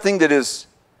here's something that is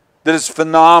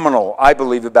phenomenal, I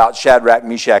believe, about Shadrach,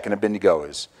 Meshach, and Abednego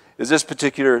is this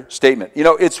particular statement.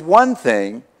 It's one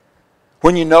thing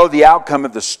when you know the outcome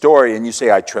of the story and you say,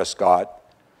 I trust God.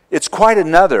 It's quite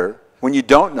another when you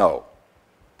don't know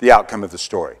the outcome of the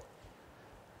story.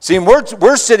 See,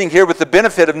 we're sitting here with the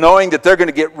benefit of knowing that they're going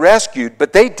to get rescued,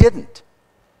 but they didn't.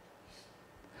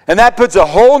 And that puts a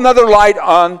whole nother light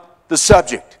on the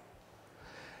subject.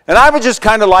 And I would just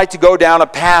kind of like to go down a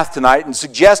path tonight and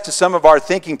suggest to some of our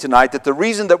thinking tonight that the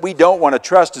reason that we don't want to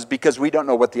trust is because we don't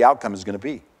know what the outcome is going to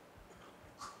be.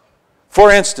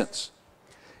 For instance,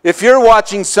 if you're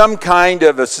watching some kind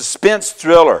of a suspense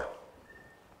thriller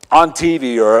on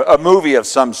TV or a movie of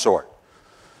some sort,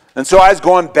 and so I was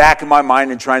going back in my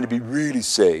mind and trying to be really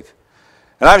safe,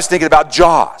 and I was thinking about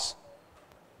Jaws.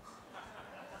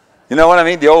 You know what I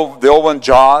mean? The old one,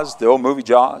 Jaws, the old movie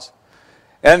Jaws.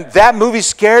 And that movie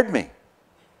scared me.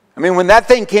 I mean, when that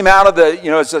thing came out of the,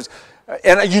 it says,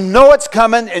 and you know it's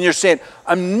coming, and you're saying,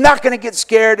 I'm not going to get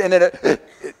scared, and then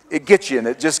it gets you, and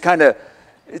it just kind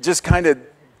of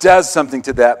does something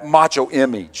to that macho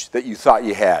image that you thought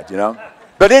you had,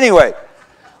 But anyway,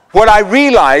 what I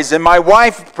realize, and my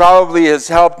wife probably has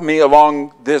helped me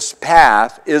along this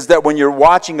path, is that when you're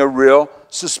watching a real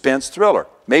suspense thriller,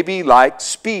 maybe like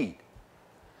Speed,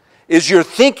 is you're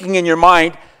thinking in your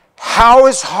mind, how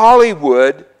is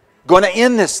Hollywood going to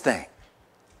end this thing?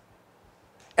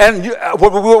 And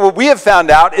what we have found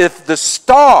out, if the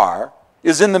star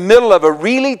is in the middle of a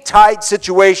really tight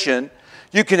situation,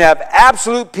 you can have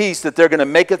absolute peace that they're going to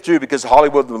make it through because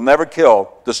Hollywood will never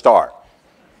kill the star.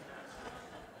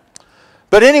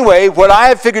 But anyway, what I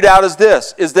have figured out is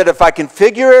this, is that if I can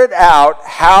figure it out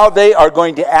how they are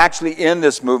going to actually end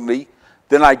this movie,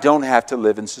 then I don't have to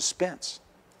live in suspense.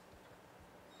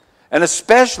 And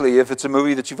especially if it's a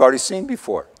movie that you've already seen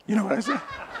before. You know what I'm saying?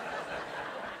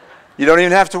 You don't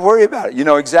even have to worry about it. You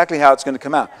know exactly how it's going to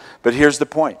come out. But here's the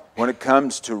point. When it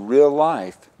comes to real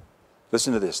life,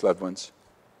 listen to this, loved ones.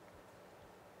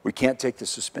 We can't take the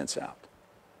suspense out.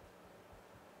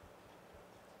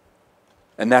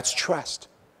 And that's trust.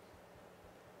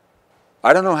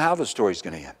 I don't know how the story's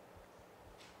going to end.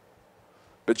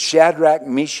 But Shadrach,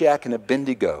 Meshach, and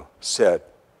Abednego said,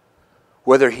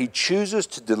 whether he chooses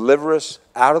to deliver us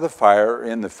out of the fire or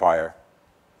in the fire,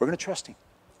 we're going to trust him.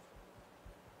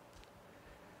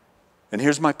 And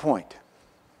here's my point.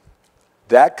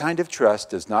 That kind of trust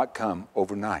does not come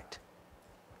overnight.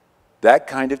 That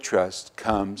kind of trust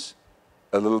comes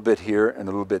a little bit here and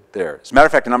a little bit there. As a matter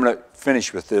of fact, and I'm going to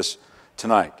finish with this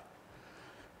tonight.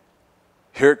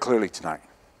 Hear it clearly tonight.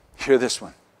 Hear this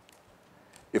one.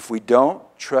 If we don't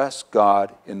trust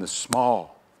God in the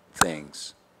small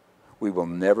things, we will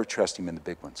never trust him in the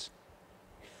big ones.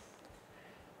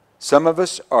 Some of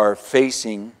us are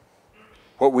facing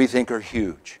what we think are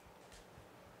huge.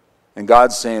 And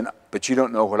God's saying, but you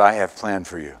don't know what I have planned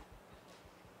for you.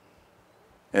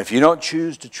 And if you don't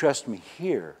choose to trust me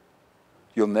here,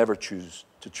 you'll never choose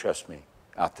to trust me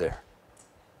out there.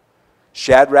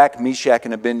 Shadrach, Meshach,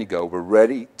 and Abednego were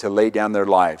ready to lay down their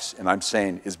lives. And I'm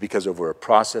saying is because over a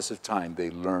process of time, they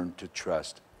learned to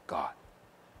trust God.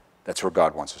 That's where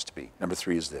God wants us to be. Number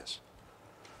 3 is this.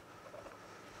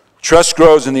 Trust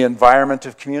grows in the environment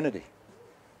of community.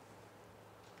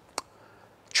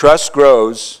 Trust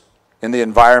grows in the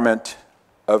environment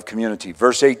of community.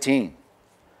 Verse 18.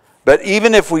 But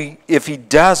even if he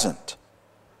doesn't,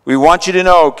 we want you to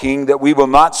know, King, that we will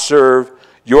not serve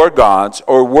your gods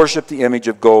or worship the image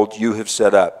of gold you have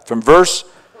set up. From verses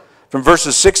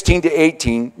 16 to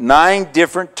 18, 9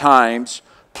 different times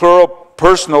plural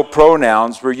personal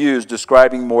pronouns were used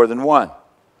describing more than one.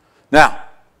 Now,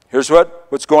 here's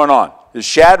what's going on. Is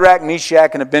Shadrach, Meshach,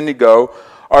 and Abednego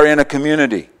are in a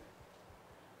community.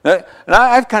 And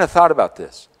I've kind of thought about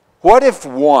this. What if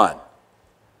one,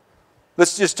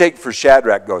 let's just take for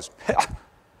Shadrach goes,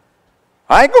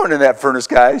 I ain't going in that furnace,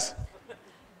 guys.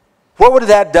 What would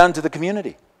that have done to the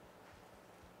community?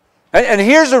 And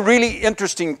here's a really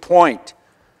interesting point.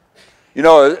 You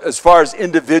know, as far as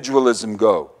individualism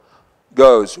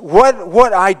goes,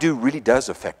 what I do really does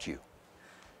affect you.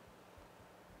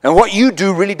 And what you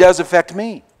do really does affect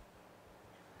me.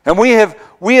 And we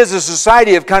as a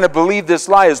society have kind of believed this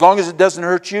lie. As long as it doesn't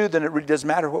hurt you, then it really doesn't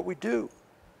matter what we do.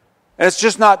 And it's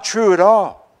just not true at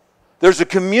all. There's a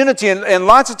community, and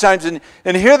lots of times, and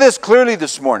hear this clearly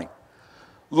this morning.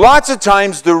 Lots of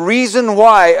times the reason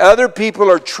why other people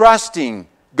are trusting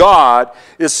God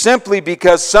is simply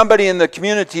because somebody in the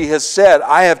community has said,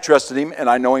 I have trusted him and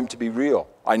I know him to be real.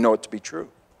 I know it to be true.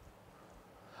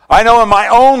 I know in my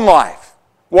own life,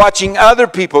 watching other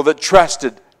people that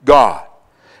trusted God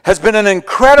has been an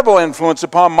incredible influence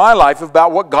upon my life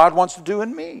about what God wants to do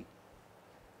in me.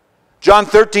 John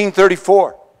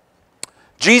 13:34.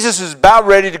 Jesus is about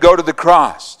ready to go to the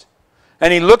cross.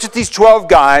 And he looks at these 12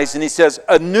 guys and he says,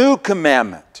 a new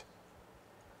commandment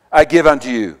I give unto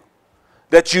you,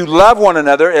 that you love one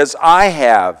another as I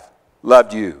have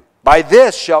loved you. By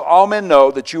this shall all men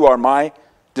know that you are my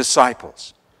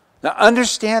disciples. Now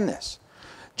understand this.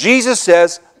 Jesus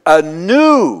says a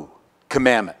new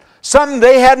commandment. Something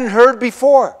they hadn't heard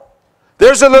before.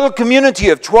 There's a little community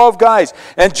of 12 guys.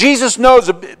 And Jesus knows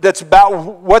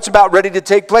what's about ready to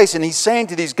take place. And he's saying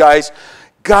to these guys,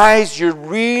 you're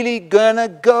really going to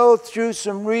go through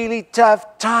some really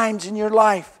tough times in your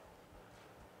life.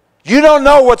 You don't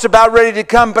know what's about ready to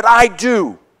come, but I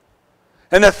do.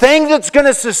 And the thing that's going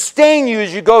to sustain you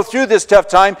as you go through this tough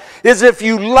time is if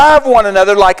you love one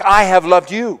another like I have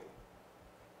loved you.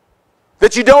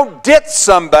 That you don't ditch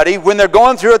somebody when they're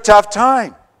going through a tough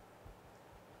time.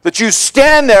 That you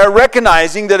stand there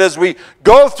recognizing that as we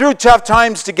go through tough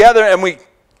times together and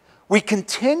we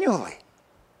continually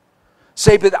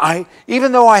say, but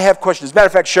even though I have questions. As a matter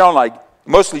of fact,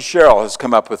 mostly Cheryl has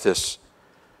come up with this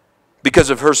because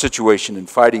of her situation in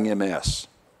fighting MS.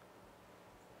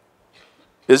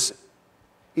 Is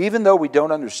even though we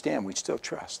don't understand, we still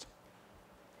trust.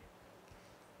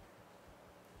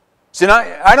 See,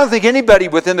 I don't think anybody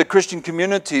within the Christian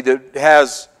community that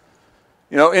has,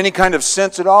 any kind of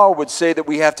sense at all would say that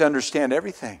we have to understand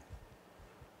everything.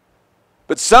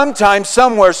 But sometimes,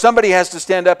 somewhere, somebody has to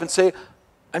stand up and say,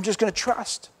 I'm just going to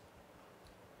trust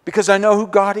because I know who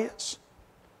God is.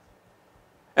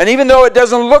 And even though it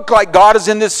doesn't look like God is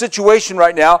in this situation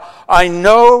right now, I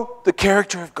know the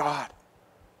character of God.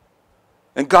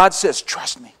 And God says,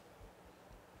 trust me.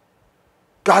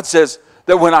 God says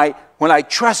that when I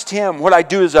trust him, what I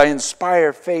do is I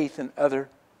inspire faith in other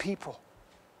people.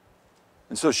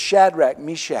 And so Shadrach,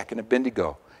 Meshach, and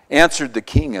Abednego answered the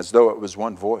king as though it was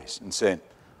one voice and said,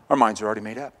 our minds are already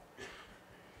made up.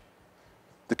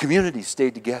 The community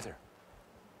stayed together.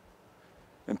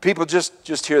 And people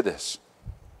just hear this.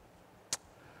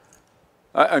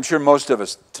 I'm sure most of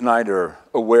us tonight are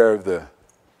aware of the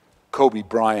Kobe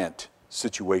Bryant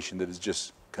situation that has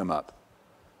just come up.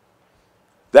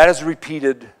 That is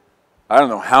repeated, I don't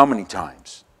know how many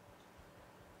times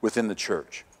within the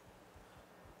church.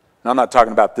 And I'm not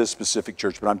talking about this specific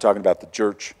church, but I'm talking about the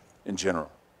church in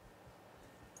general.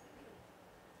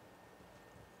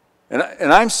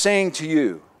 And I'm saying to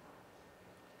you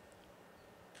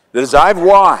that as I've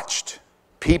watched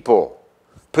people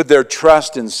put their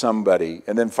trust in somebody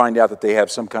and then find out that they have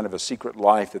some kind of a secret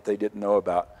life that they didn't know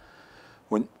about,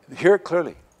 hear it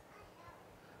clearly.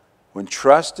 When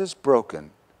trust is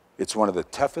broken, it's one of the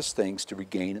toughest things to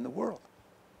regain in the world.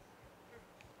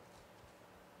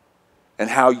 And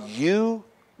how you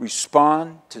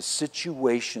respond to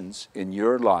situations in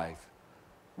your life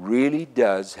really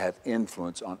does have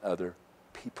influence on other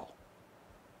people.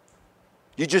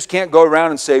 You just can't go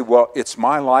around and say, well, it's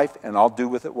my life and I'll do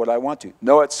with it what I want to.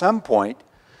 No, at some point,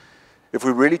 if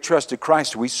we really trusted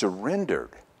Christ, we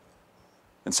surrendered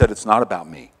and said, it's not about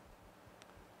me.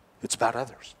 It's about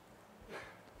others.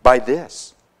 By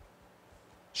this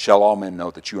shall all men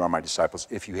know that you are my disciples,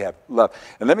 if you have love.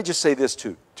 And let me just say this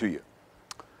to you.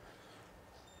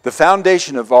 The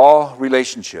foundation of all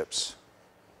relationships,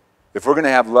 if we're going to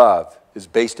have love, is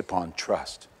based upon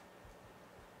trust.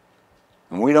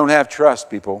 And we don't have trust,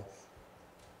 people.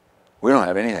 We don't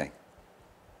have anything.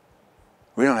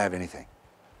 We don't have anything.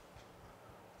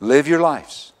 Live your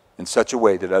lives in such a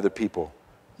way that other people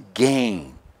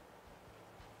gain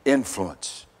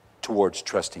influence towards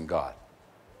trusting God.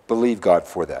 Believe God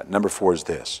for that. Number 4 is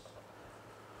this.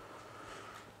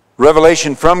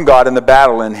 Revelation from God in the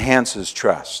battle enhances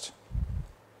trust.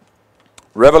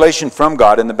 Revelation from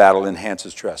God in the battle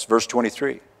enhances trust. Verse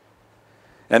 23.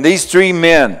 And these 3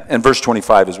 men, and verse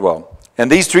 25 as well,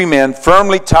 and these 3 men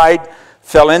firmly tied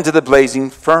fell into the blazing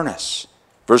furnace.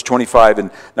 Verse 25,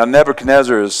 and now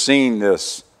Nebuchadnezzar has seen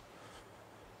this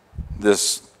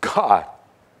God,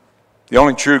 the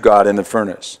only true God in the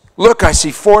furnace. Look, I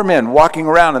see 4 men walking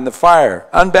around in the fire,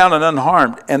 unbound and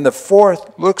unharmed, and the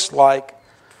 4th looks like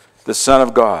the Son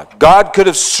of God. God could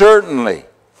have certainly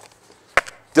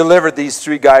delivered these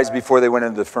 3 guys before they went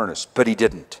into the furnace, but he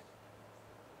didn't.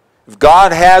 If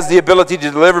God has the ability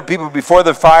to deliver people before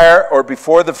the fire or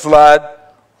before the flood,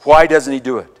 why doesn't he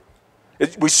do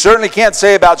it? We certainly can't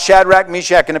say about Shadrach,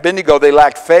 Meshach, and Abednego they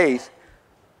lacked faith.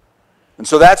 And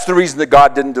so that's the reason that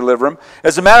God didn't deliver them.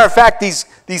 As a matter of fact,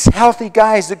 these healthy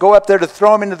guys that go up there to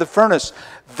throw them into the furnace,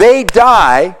 they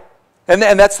die. And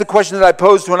that's the question that I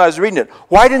posed when I was reading it.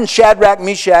 Why didn't Shadrach,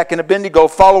 Meshach, and Abednego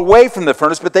fall away from the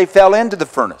furnace, but they fell into the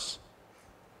furnace?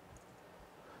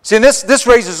 See, and this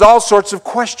raises all sorts of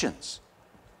questions.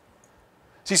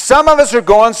 See, some of us are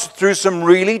going through some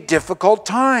really difficult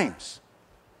times.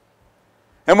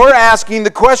 And we're asking the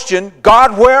question,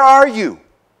 God, where are you?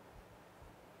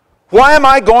 Why am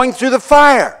I going through the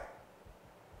fire?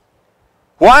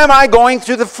 Why am I going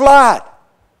through the flood?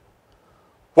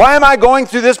 Why am I going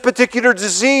through this particular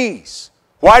disease?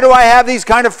 Why do I have these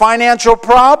kind of financial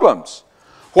problems?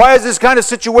 Why is this kind of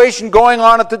situation going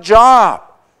on at the job?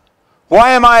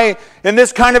 Why am I in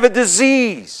this kind of a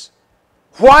disease?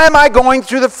 Why am I going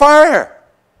through the fire?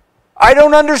 I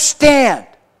don't understand.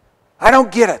 I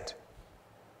don't get it.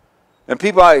 And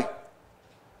people, I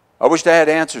wished I had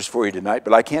answers for you tonight,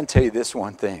 but I can tell you this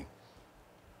one thing.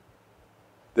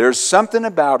 There's something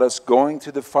about us going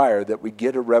through the fire that we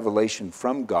get a revelation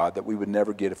from God that we would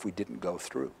never get if we didn't go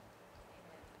through.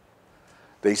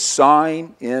 They saw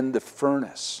him in the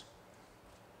furnace,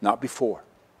 not before.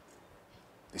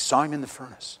 They saw him in the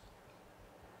furnace.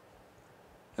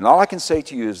 And all I can say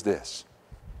to you is this.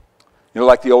 You know,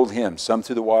 like the old hymn, some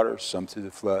through the water, some through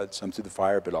the flood, some through the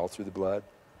fire, but all through the blood.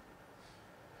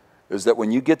 Is that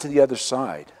when you get to the other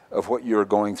side of what you're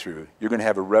going through, you're going to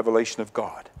have a revelation of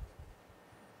God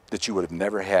that you would have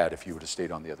never had if you would have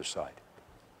stayed on the other side.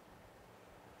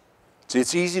 See,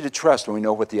 it's easy to trust when we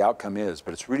know what the outcome is,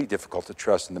 but it's really difficult to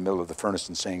trust in the middle of the furnace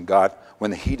and saying, God,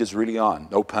 when the heat is really on,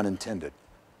 no pun intended,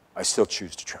 I still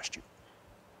choose to trust you.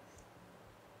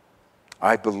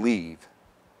 I believe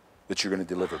that you're going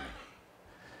to deliver me.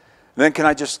 And then can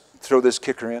I just throw this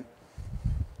kicker in?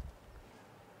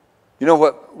 You know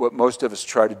what most of us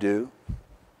try to do?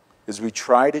 Is we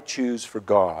try to choose for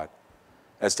God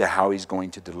as to how he's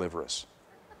going to deliver us.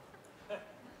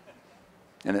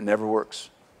 And it never works.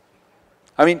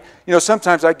 I mean, you know,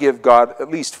 sometimes I give God at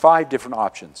least 5 different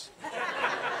options.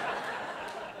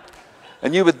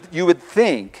 And you would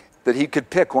think that he could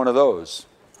pick one of those.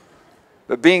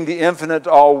 But being the infinite,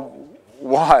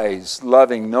 all-wise,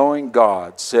 loving, knowing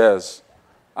God says,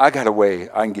 I got a way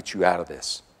I can get you out of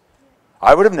this.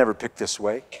 I would have never picked this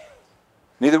way.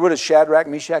 Neither would have Shadrach,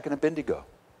 Meshach, and Abednego.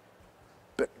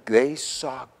 But they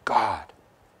saw God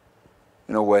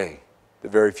in a way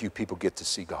that very few people get to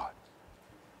see God.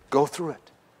 Go through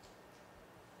it.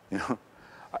 You know,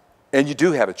 and you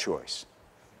do have a choice.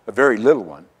 A very little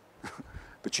one,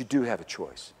 but you do have a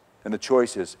choice. And the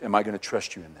choice is, am I going to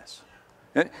trust you in this?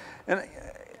 And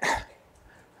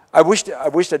I wished I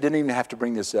didn't even have to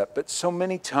bring this up, but so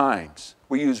many times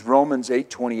we use Romans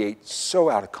 8:28 so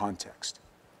out of context.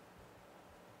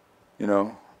 You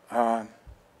know,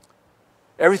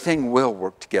 everything will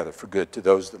work together for good to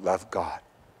those that love God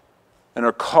and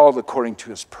are called according to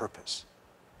his purpose.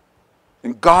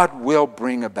 And God will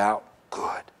bring about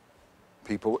good,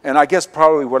 people. And I guess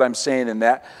probably what I'm saying in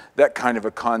that kind of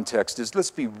a context is,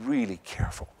 let's be really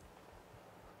careful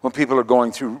when people are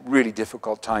going through really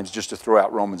difficult times just to throw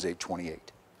out Romans 8:28.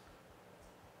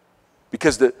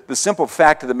 Because the simple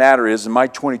fact of the matter is, in my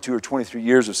 22 or 23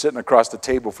 years of sitting across the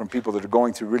table from people that are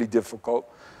going through really difficult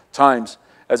times,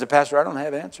 as a pastor, I don't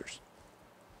have answers.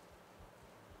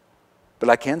 But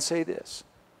I can say this.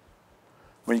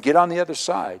 When you get on the other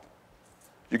side,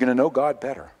 you're going to know God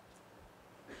better.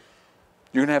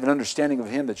 You're going to have an understanding of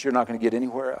him that you're not going to get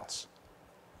anywhere else.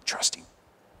 Trust him.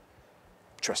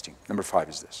 Trust him. Number 5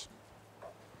 is this.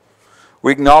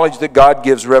 We acknowledge that God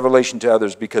gives revelation to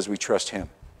others because we trust him.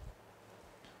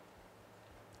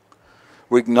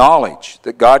 We acknowledge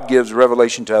that God gives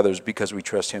revelation to others because we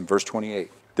trust him. Verse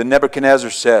 28. Then Nebuchadnezzar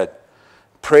said,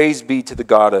 Praise be to the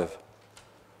God of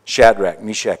Shadrach,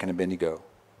 Meshach, and Abednego,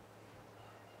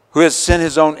 who has sent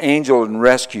his own angel and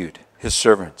rescued his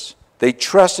servants. They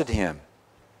trusted him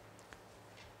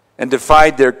and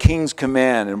defied their king's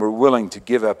command and were willing to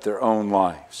give up their own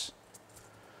lives.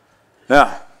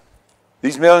 Now,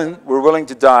 these men were willing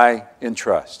to die in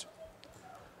trust.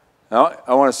 Now,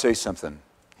 I want to say something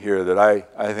here that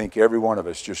I think every one of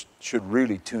us just should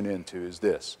really tune into is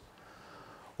this.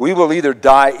 We will either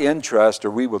die in trust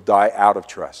or we will die out of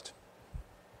trust.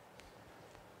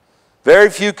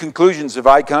 Very few conclusions have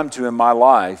I come to in my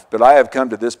life, but I have come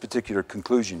to this particular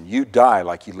conclusion. You die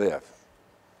like you live.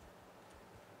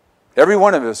 Every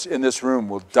one of us in this room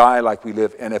will die like we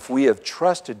live. And if we have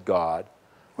trusted God,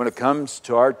 when it comes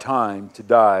to our time to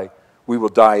die, we will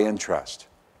die in trust.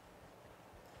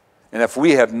 And if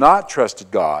we have not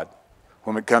trusted God,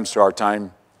 when it comes to our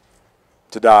time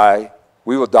to die,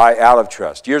 we will die out of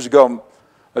trust. Years ago,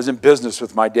 I was in business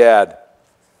with my dad.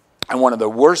 And one of the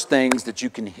worst things that you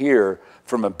can hear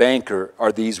from a banker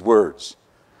are these words: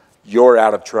 you're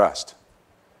out of trust.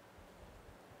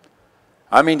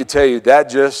 I mean to tell you, that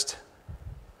just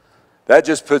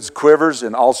puts quivers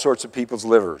in all sorts of people's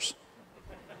livers.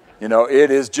 You know, it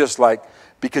is just like,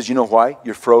 because you know why?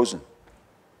 You're frozen.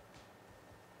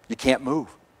 You can't move.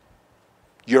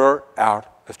 You're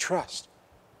out of trust.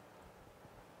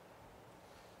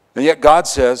 And yet God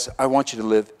says, I want you to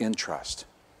live in trust.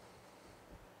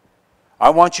 I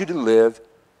want you to live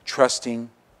trusting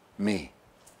me.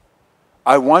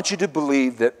 I want you to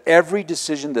believe that every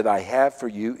decision that I have for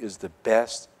you is the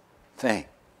best thing.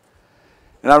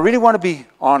 And I really want to be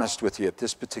honest with you at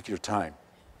this particular time.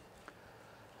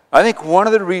 I think one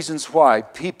of the reasons why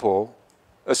people,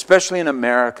 especially in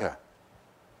America,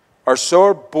 are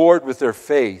so bored with their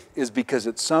faith is because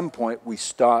at some point we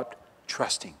stopped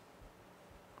trusting.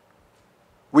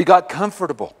 We got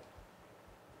comfortable.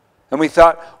 And we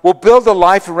thought, we'll build a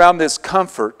life around this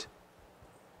comfort.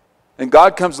 And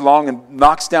God comes along and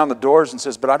knocks down the doors and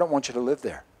says, but I don't want you to live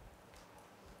there.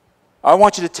 I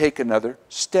want you to take another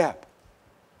step.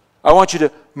 I want you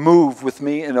to move with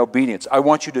me in obedience. I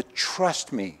want you to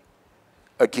trust me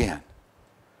again.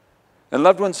 And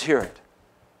loved ones, hear it.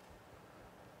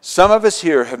 Some of us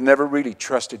here have never really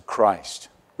trusted Christ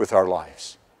with our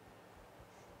lives.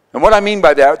 And what I mean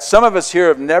by that, some of us here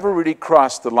have never really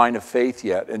crossed the line of faith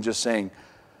yet and just saying,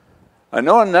 I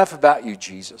know enough about you,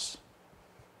 Jesus,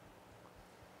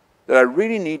 that I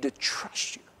really need to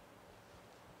trust you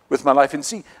with my life. And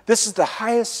see, this is the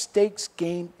highest stakes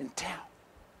game in town.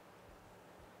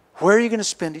 Where are you going to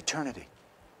spend eternity?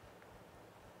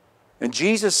 And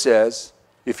Jesus says,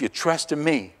 if you trust in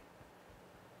me,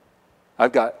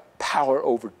 I've got power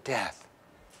over death.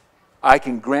 I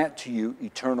can grant to you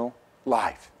eternal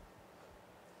life.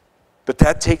 But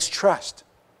that takes trust.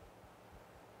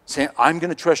 Saying, I'm going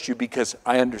to trust you because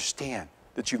I understand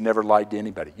that you've never lied to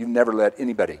anybody. You've never led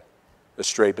anybody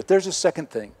astray. But there's a second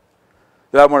thing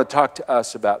that I want to talk to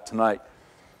us about tonight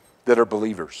that are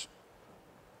believers.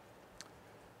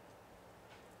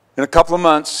 In a couple of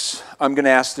months, I'm going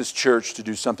to ask this church to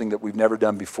do something that we've never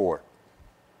done before.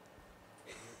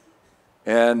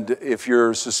 And if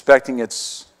you're suspecting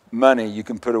it's money, you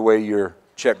can put away your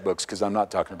checkbooks, because I'm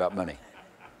not talking about money.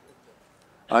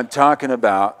 I'm talking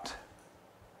about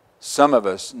some of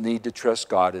us need to trust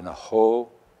God in a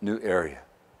whole new area.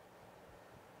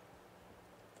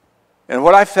 And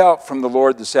what I felt from the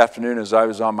Lord this afternoon as I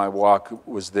was on my walk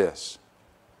was this.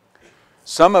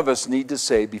 Some of us need to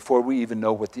say, before we even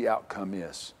know what the outcome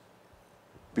is,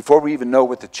 before we even know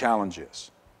what the challenge is,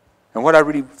 and what I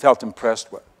really felt impressed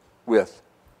with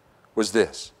was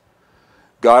this: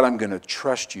 God, I'm going to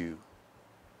trust you.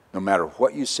 No matter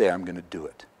what you say, I'm going to do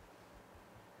it.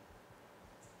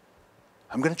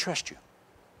 I'm going to trust you.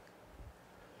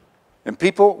 And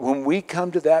people, when we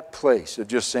come to that place of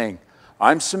just saying,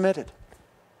 I'm submitted,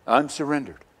 I'm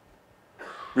surrendered,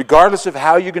 regardless of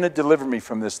how you're going to deliver me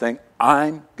from this thing,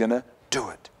 I'm going to do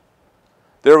it.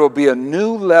 There will be a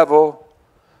new level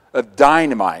of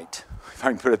dynamite, if I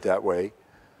can put it that way,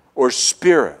 or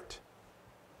spirit,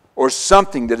 or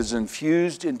something that is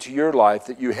infused into your life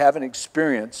that you haven't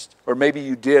experienced, or maybe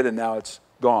you did and now it's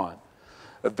gone,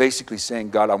 of basically saying,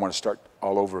 God, I want to start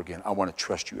all over again. I want to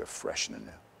trust you afresh and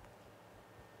anew.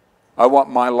 I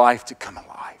want my life to come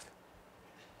alive.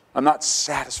 I'm not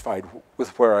satisfied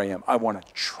with where I am. I want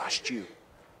to trust you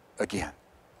again.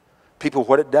 People,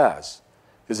 what it does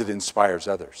is it inspires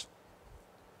others.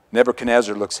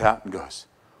 Nebuchadnezzar looks out and goes,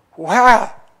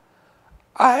 wow,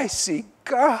 I see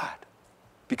God.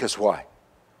 Because why?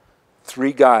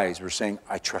 3 guys were saying,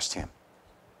 I trust him.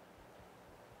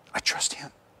 I trust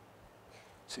him.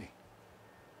 See,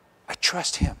 I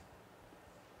trust him.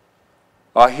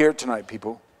 I hear it tonight,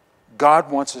 people.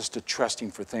 God wants us to trust him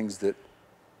for things that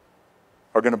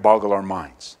are going to boggle our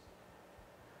minds.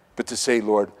 But to say,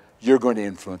 Lord, you're going to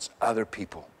influence other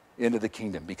people into the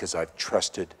kingdom because I've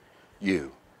trusted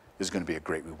you is going to be a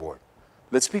great reward.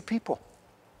 Let's be people.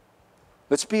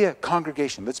 Let's be a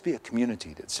congregation. Let's be a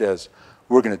community that says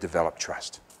we're going to develop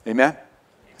trust. Amen?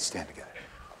 Let's stand together.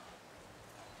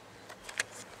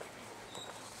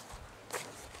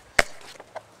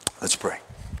 Let's pray.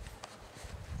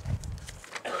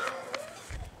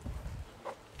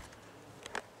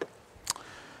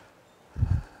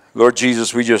 Lord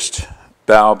Jesus, we just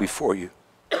bow before you.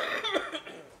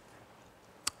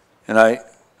 And I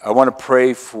want to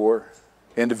pray for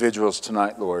individuals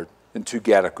tonight, Lord, in 2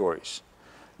 categories.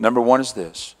 Number 1 is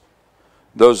this: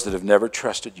 those that have never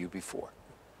trusted you before,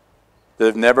 that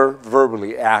have never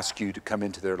verbally asked you to come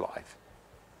into their life.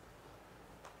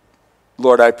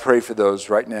 Lord, I pray for those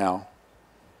right now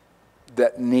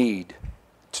that need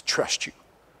to trust you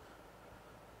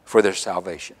for their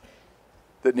salvation,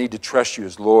 that need to trust you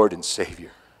as Lord and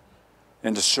Savior,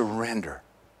 and to surrender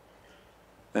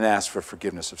and ask for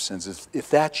forgiveness of sins. If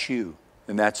that's you,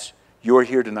 and you're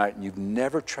here tonight and you've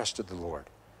never trusted the Lord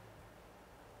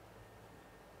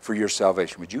for your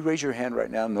salvation, would you raise your hand right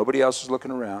now? Nobody else is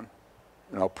looking around,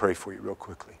 and I'll pray for you real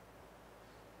quickly.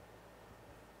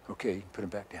 Okay, you can put them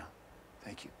back down.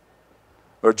 Thank you.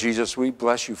 Lord Jesus, we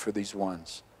bless you for these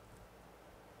ones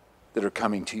that are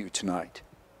coming to you tonight.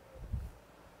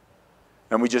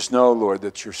 And we just know, Lord,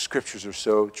 that your scriptures are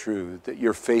so true, that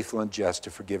you're faithful and just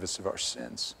to forgive us of our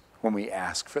sins when we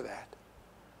ask for that.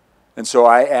 And so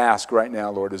I ask right now,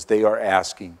 Lord, as they are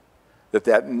asking,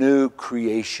 that new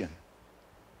creation,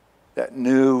 that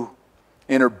new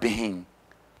inner being,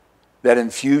 that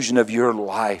infusion of your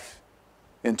life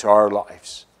into our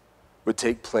lives would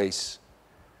take place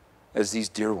as these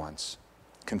dear ones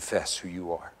confess who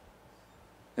you are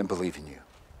and believe in you.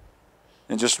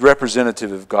 And just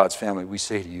representative of God's family, we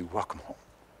say to you, welcome home.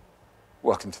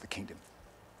 Welcome to the kingdom.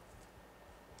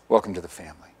 Welcome to the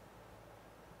family.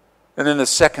 And then the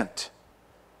second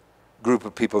group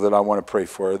of people that I want to pray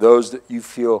for are those that you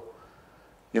feel,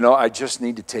 I just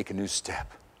need to take a new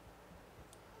step.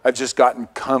 I've just gotten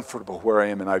comfortable where I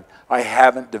am, and I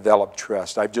haven't developed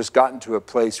trust. I've just gotten to a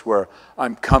place where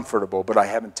I'm comfortable, but I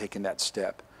haven't taken that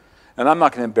step. And I'm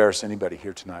not going to embarrass anybody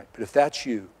here tonight, but if that's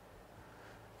you,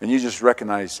 and you just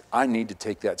recognize, I need to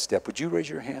take that step, would you raise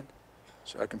your hand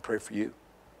so I can pray for you?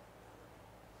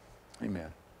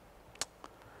 Amen.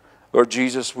 Lord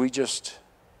Jesus, we just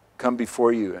come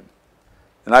before you,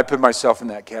 and I put myself in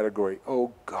that category.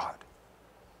 Oh God,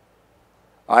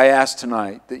 I ask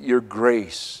tonight that your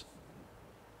grace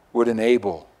would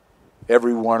enable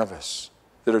every one of us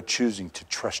that are choosing to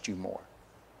trust you more.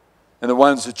 And the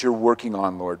ones that you're working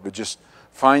on, Lord, would just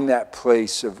find that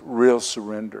place of real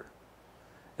surrender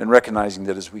and recognizing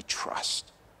that as we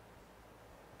trust,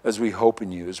 as we hope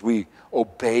in you, as we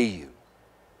obey you,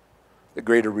 the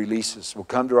greater releases will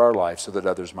come to our life so that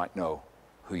others might know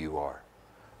who you are.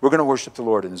 We're going to worship the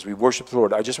Lord, and as we worship the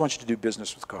Lord, I just want you to do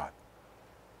business with God.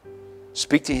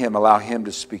 Speak to Him. Allow Him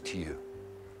to speak to you.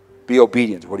 Be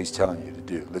obedient to what He's telling you to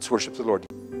do. Let's worship the Lord.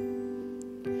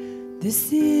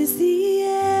 This is the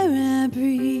air I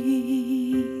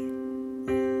breathe.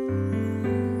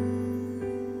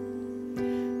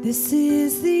 This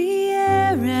is the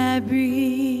air I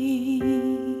breathe.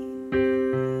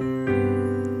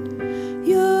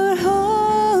 Your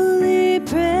holy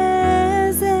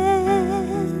presence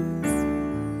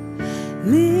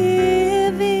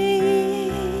living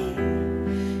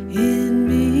in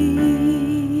me.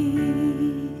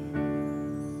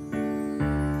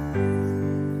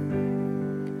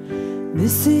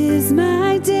 This is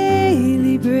my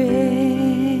daily bread.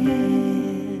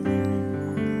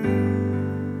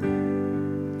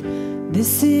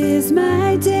 This is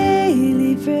my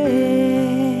daily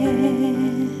bread.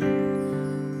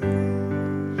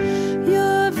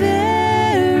 Your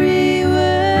very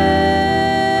word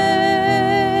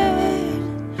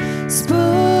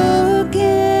spoken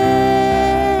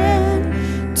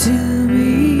to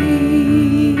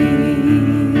me,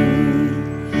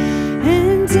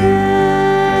 and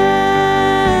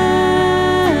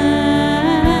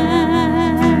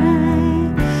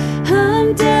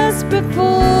I'm desperate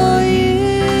for you.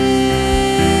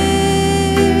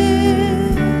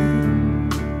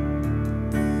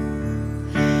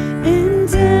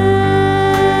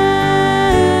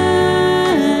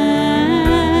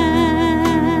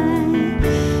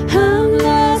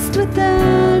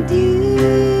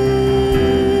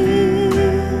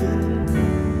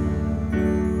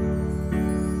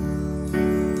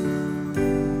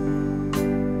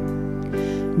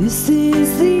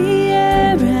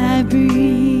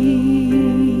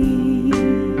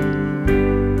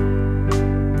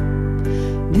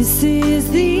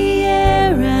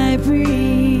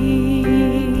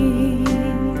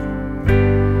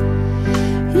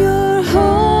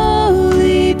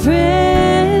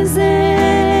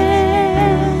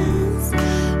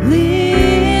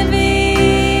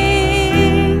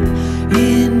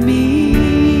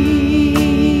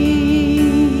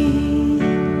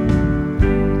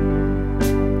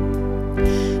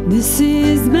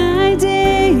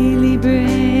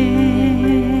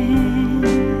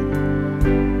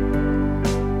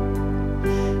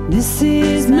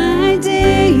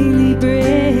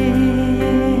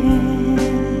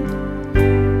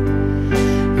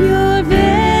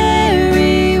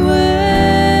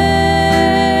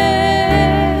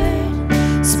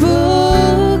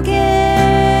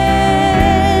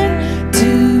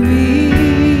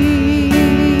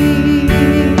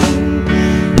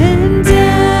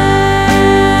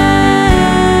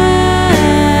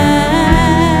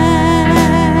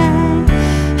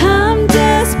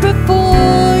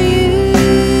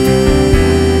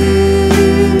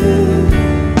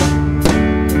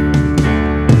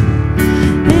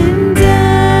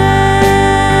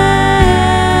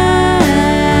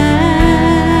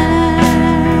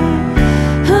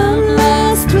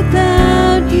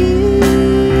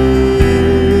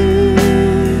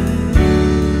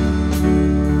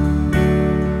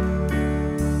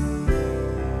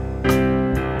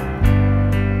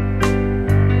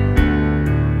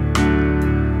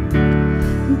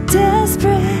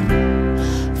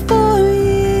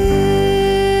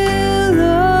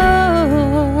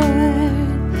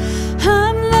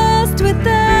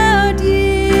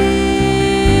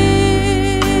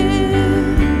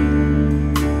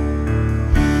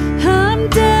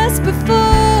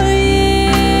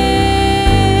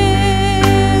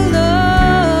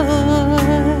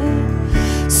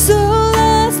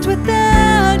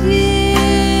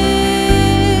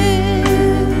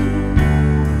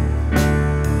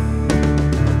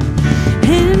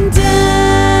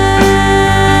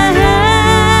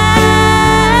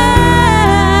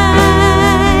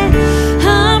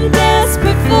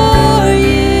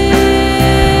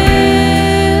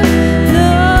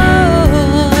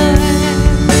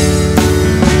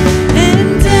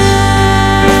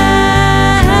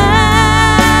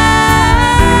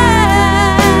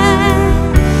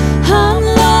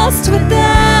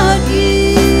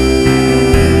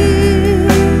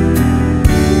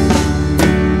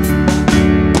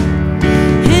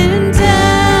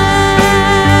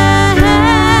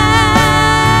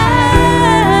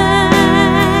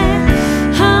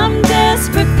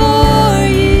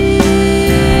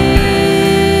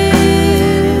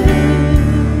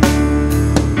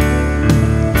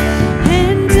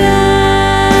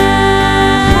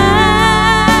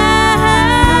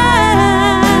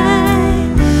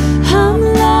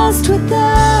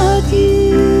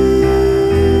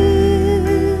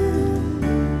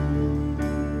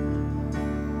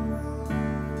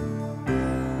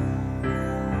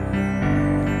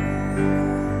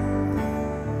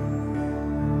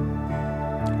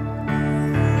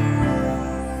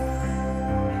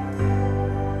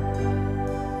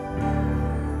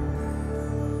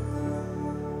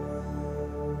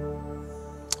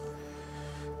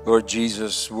 Lord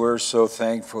Jesus, we're so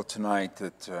thankful tonight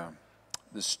that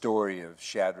the story of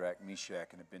Shadrach, Meshach,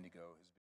 and Abednego has